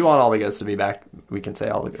you want all the goats to be back, we can say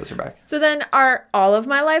all the goats are back. So then are all of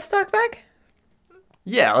my livestock back?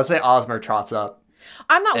 Yeah, let's say Osmer trots up.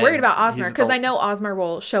 I'm not worried about Osmer because I know Osmer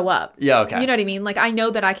will show up. Yeah, okay. You know what I mean? Like, I know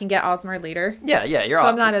that I can get Osmer later. Yeah,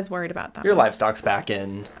 I'm not as worried about that. Your livestock's back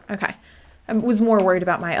in. Okay. I was more worried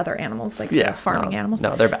about my other animals, like farming animals.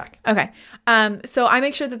 No, they're back. Okay. So I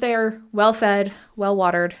make sure that they are well fed, well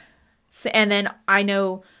watered. And then I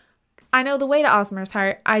know the way to Osmer's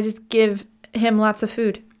heart. I just give him lots of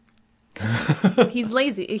food. He's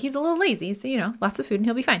lazy. He's a little lazy. So, lots of food and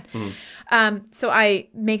he'll be fine. So I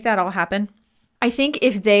make that all happen. I think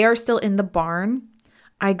if they are still in the barn,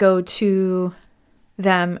 I go to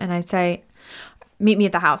them and I say, meet me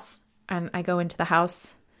at the house. And I go into the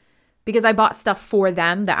house. Because I bought stuff for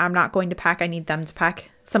them that I'm not going to pack. I need them to pack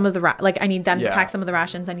some of the I need them to pack some of the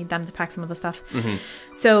rations. I need them to pack some of the stuff. Mm-hmm.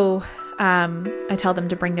 So I tell them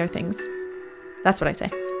to bring their things. That's what I say.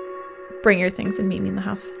 Bring your things and meet me in the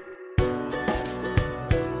house.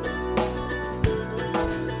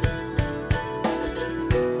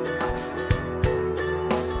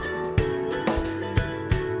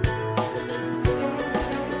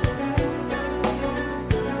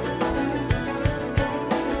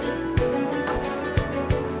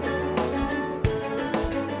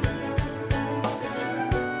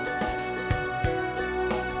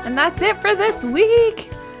 And that's it for this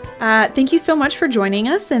week. Thank you so much for joining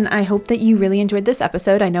us, and I hope that you really enjoyed this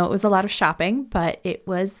episode. I know it was a lot of shopping, but it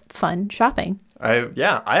was fun shopping. I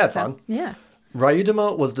had fun. Yeah.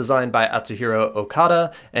 Ryudama was designed by Atsuhiro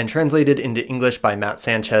Okada and translated into English by Matt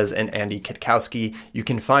Sanchez and Andy Kitkowski. You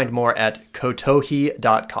can find more at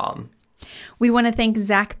kotohi.com. We want to thank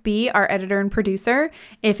Zach B., our editor and producer.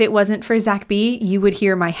 If it wasn't for Zach B., you would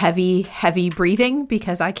hear my heavy, heavy breathing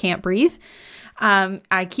because I can't breathe.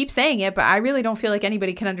 I keep saying it, but I really don't feel like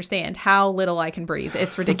anybody can understand how little I can breathe.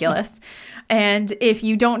 It's ridiculous. And if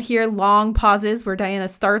you don't hear long pauses where Diana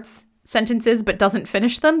starts sentences but doesn't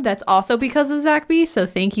finish them, that's also because of Zach B. So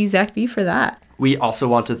thank you, Zach B., for that. We also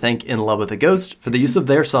want to thank In Love with a Ghost for the use of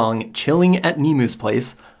their song Chilling at Nemu's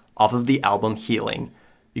Place off of the album Healing.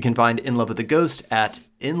 You can find In Love with a Ghost at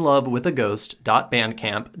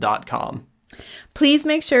inlovewithaghost.bandcamp.com. Please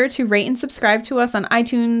make sure to rate and subscribe to us on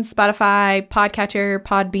iTunes, Spotify, Podcatcher,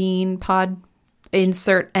 Podbean,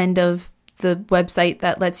 insert end of the website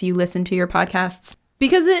that lets you listen to your podcasts,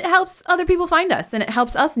 because it helps other people find us and it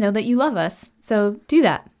helps us know that you love us. So do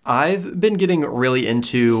that. I've been getting really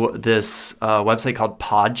into this website called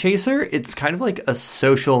Podchaser. It's kind of like a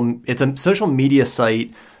social media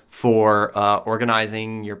site for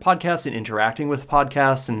organizing your podcast and interacting with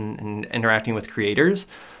podcasts and interacting with creators.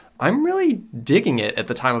 I'm really digging it at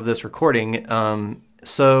the time of this recording.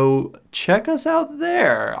 So check us out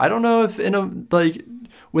there. I don't know if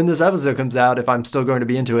when this episode comes out, if I'm still going to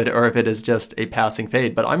be into it or if it is just a passing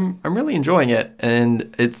fade, but I'm really enjoying it,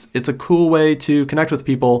 and it's a cool way to connect with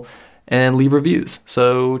people and leave reviews.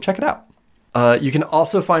 So check it out. You can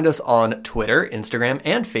also find us on Twitter, Instagram,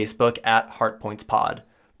 and Facebook at HeartPointsPod.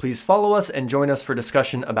 Please follow us and join us for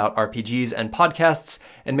discussion about RPGs and podcasts,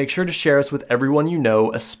 and make sure to share us with everyone you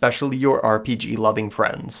know, especially your RPG-loving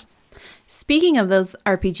friends. Speaking of those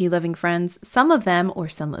RPG-loving friends, some of them, or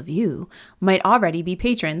some of you, might already be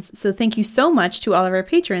patrons, so thank you so much to all of our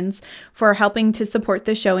patrons for helping to support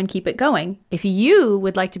the show and keep it going. If you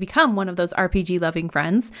would like to become one of those RPG-loving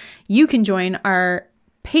friends, you can join our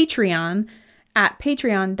Patreon at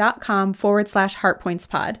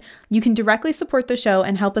patreon.com/heartpointspod. You can directly support the show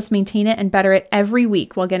and help us maintain it and better it every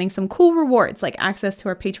week while getting some cool rewards like access to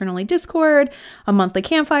our patron-only Discord, a monthly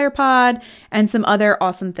campfire pod, and some other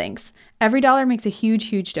awesome things. Every dollar makes a huge,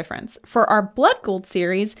 huge difference. For our Blood Gold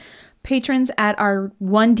series, patrons at our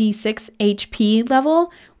 1d6 HP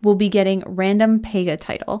level will be getting random Pega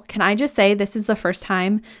title. Can I just say this is the first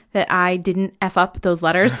time that I didn't F up those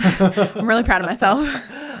letters? I'm really proud of myself.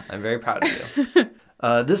 I'm very proud of you.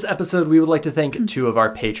 This episode, we would like to thank two of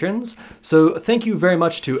our patrons. So thank you very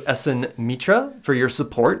much to Essen Mitra for your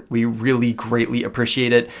support. We really greatly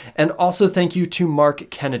appreciate it. And also thank you to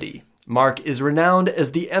Mark Kennedy. Mark is renowned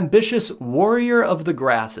as the ambitious warrior of the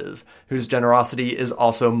grasses, whose generosity is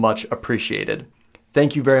also much appreciated.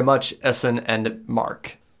 Thank you very much, Essen and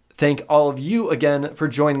Mark. Thank all of you again for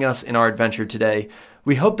joining us in our adventure today.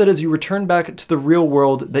 We hope that as you return back to the real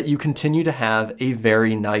world, that you continue to have a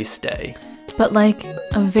very nice day. But like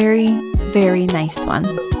a very, very nice one.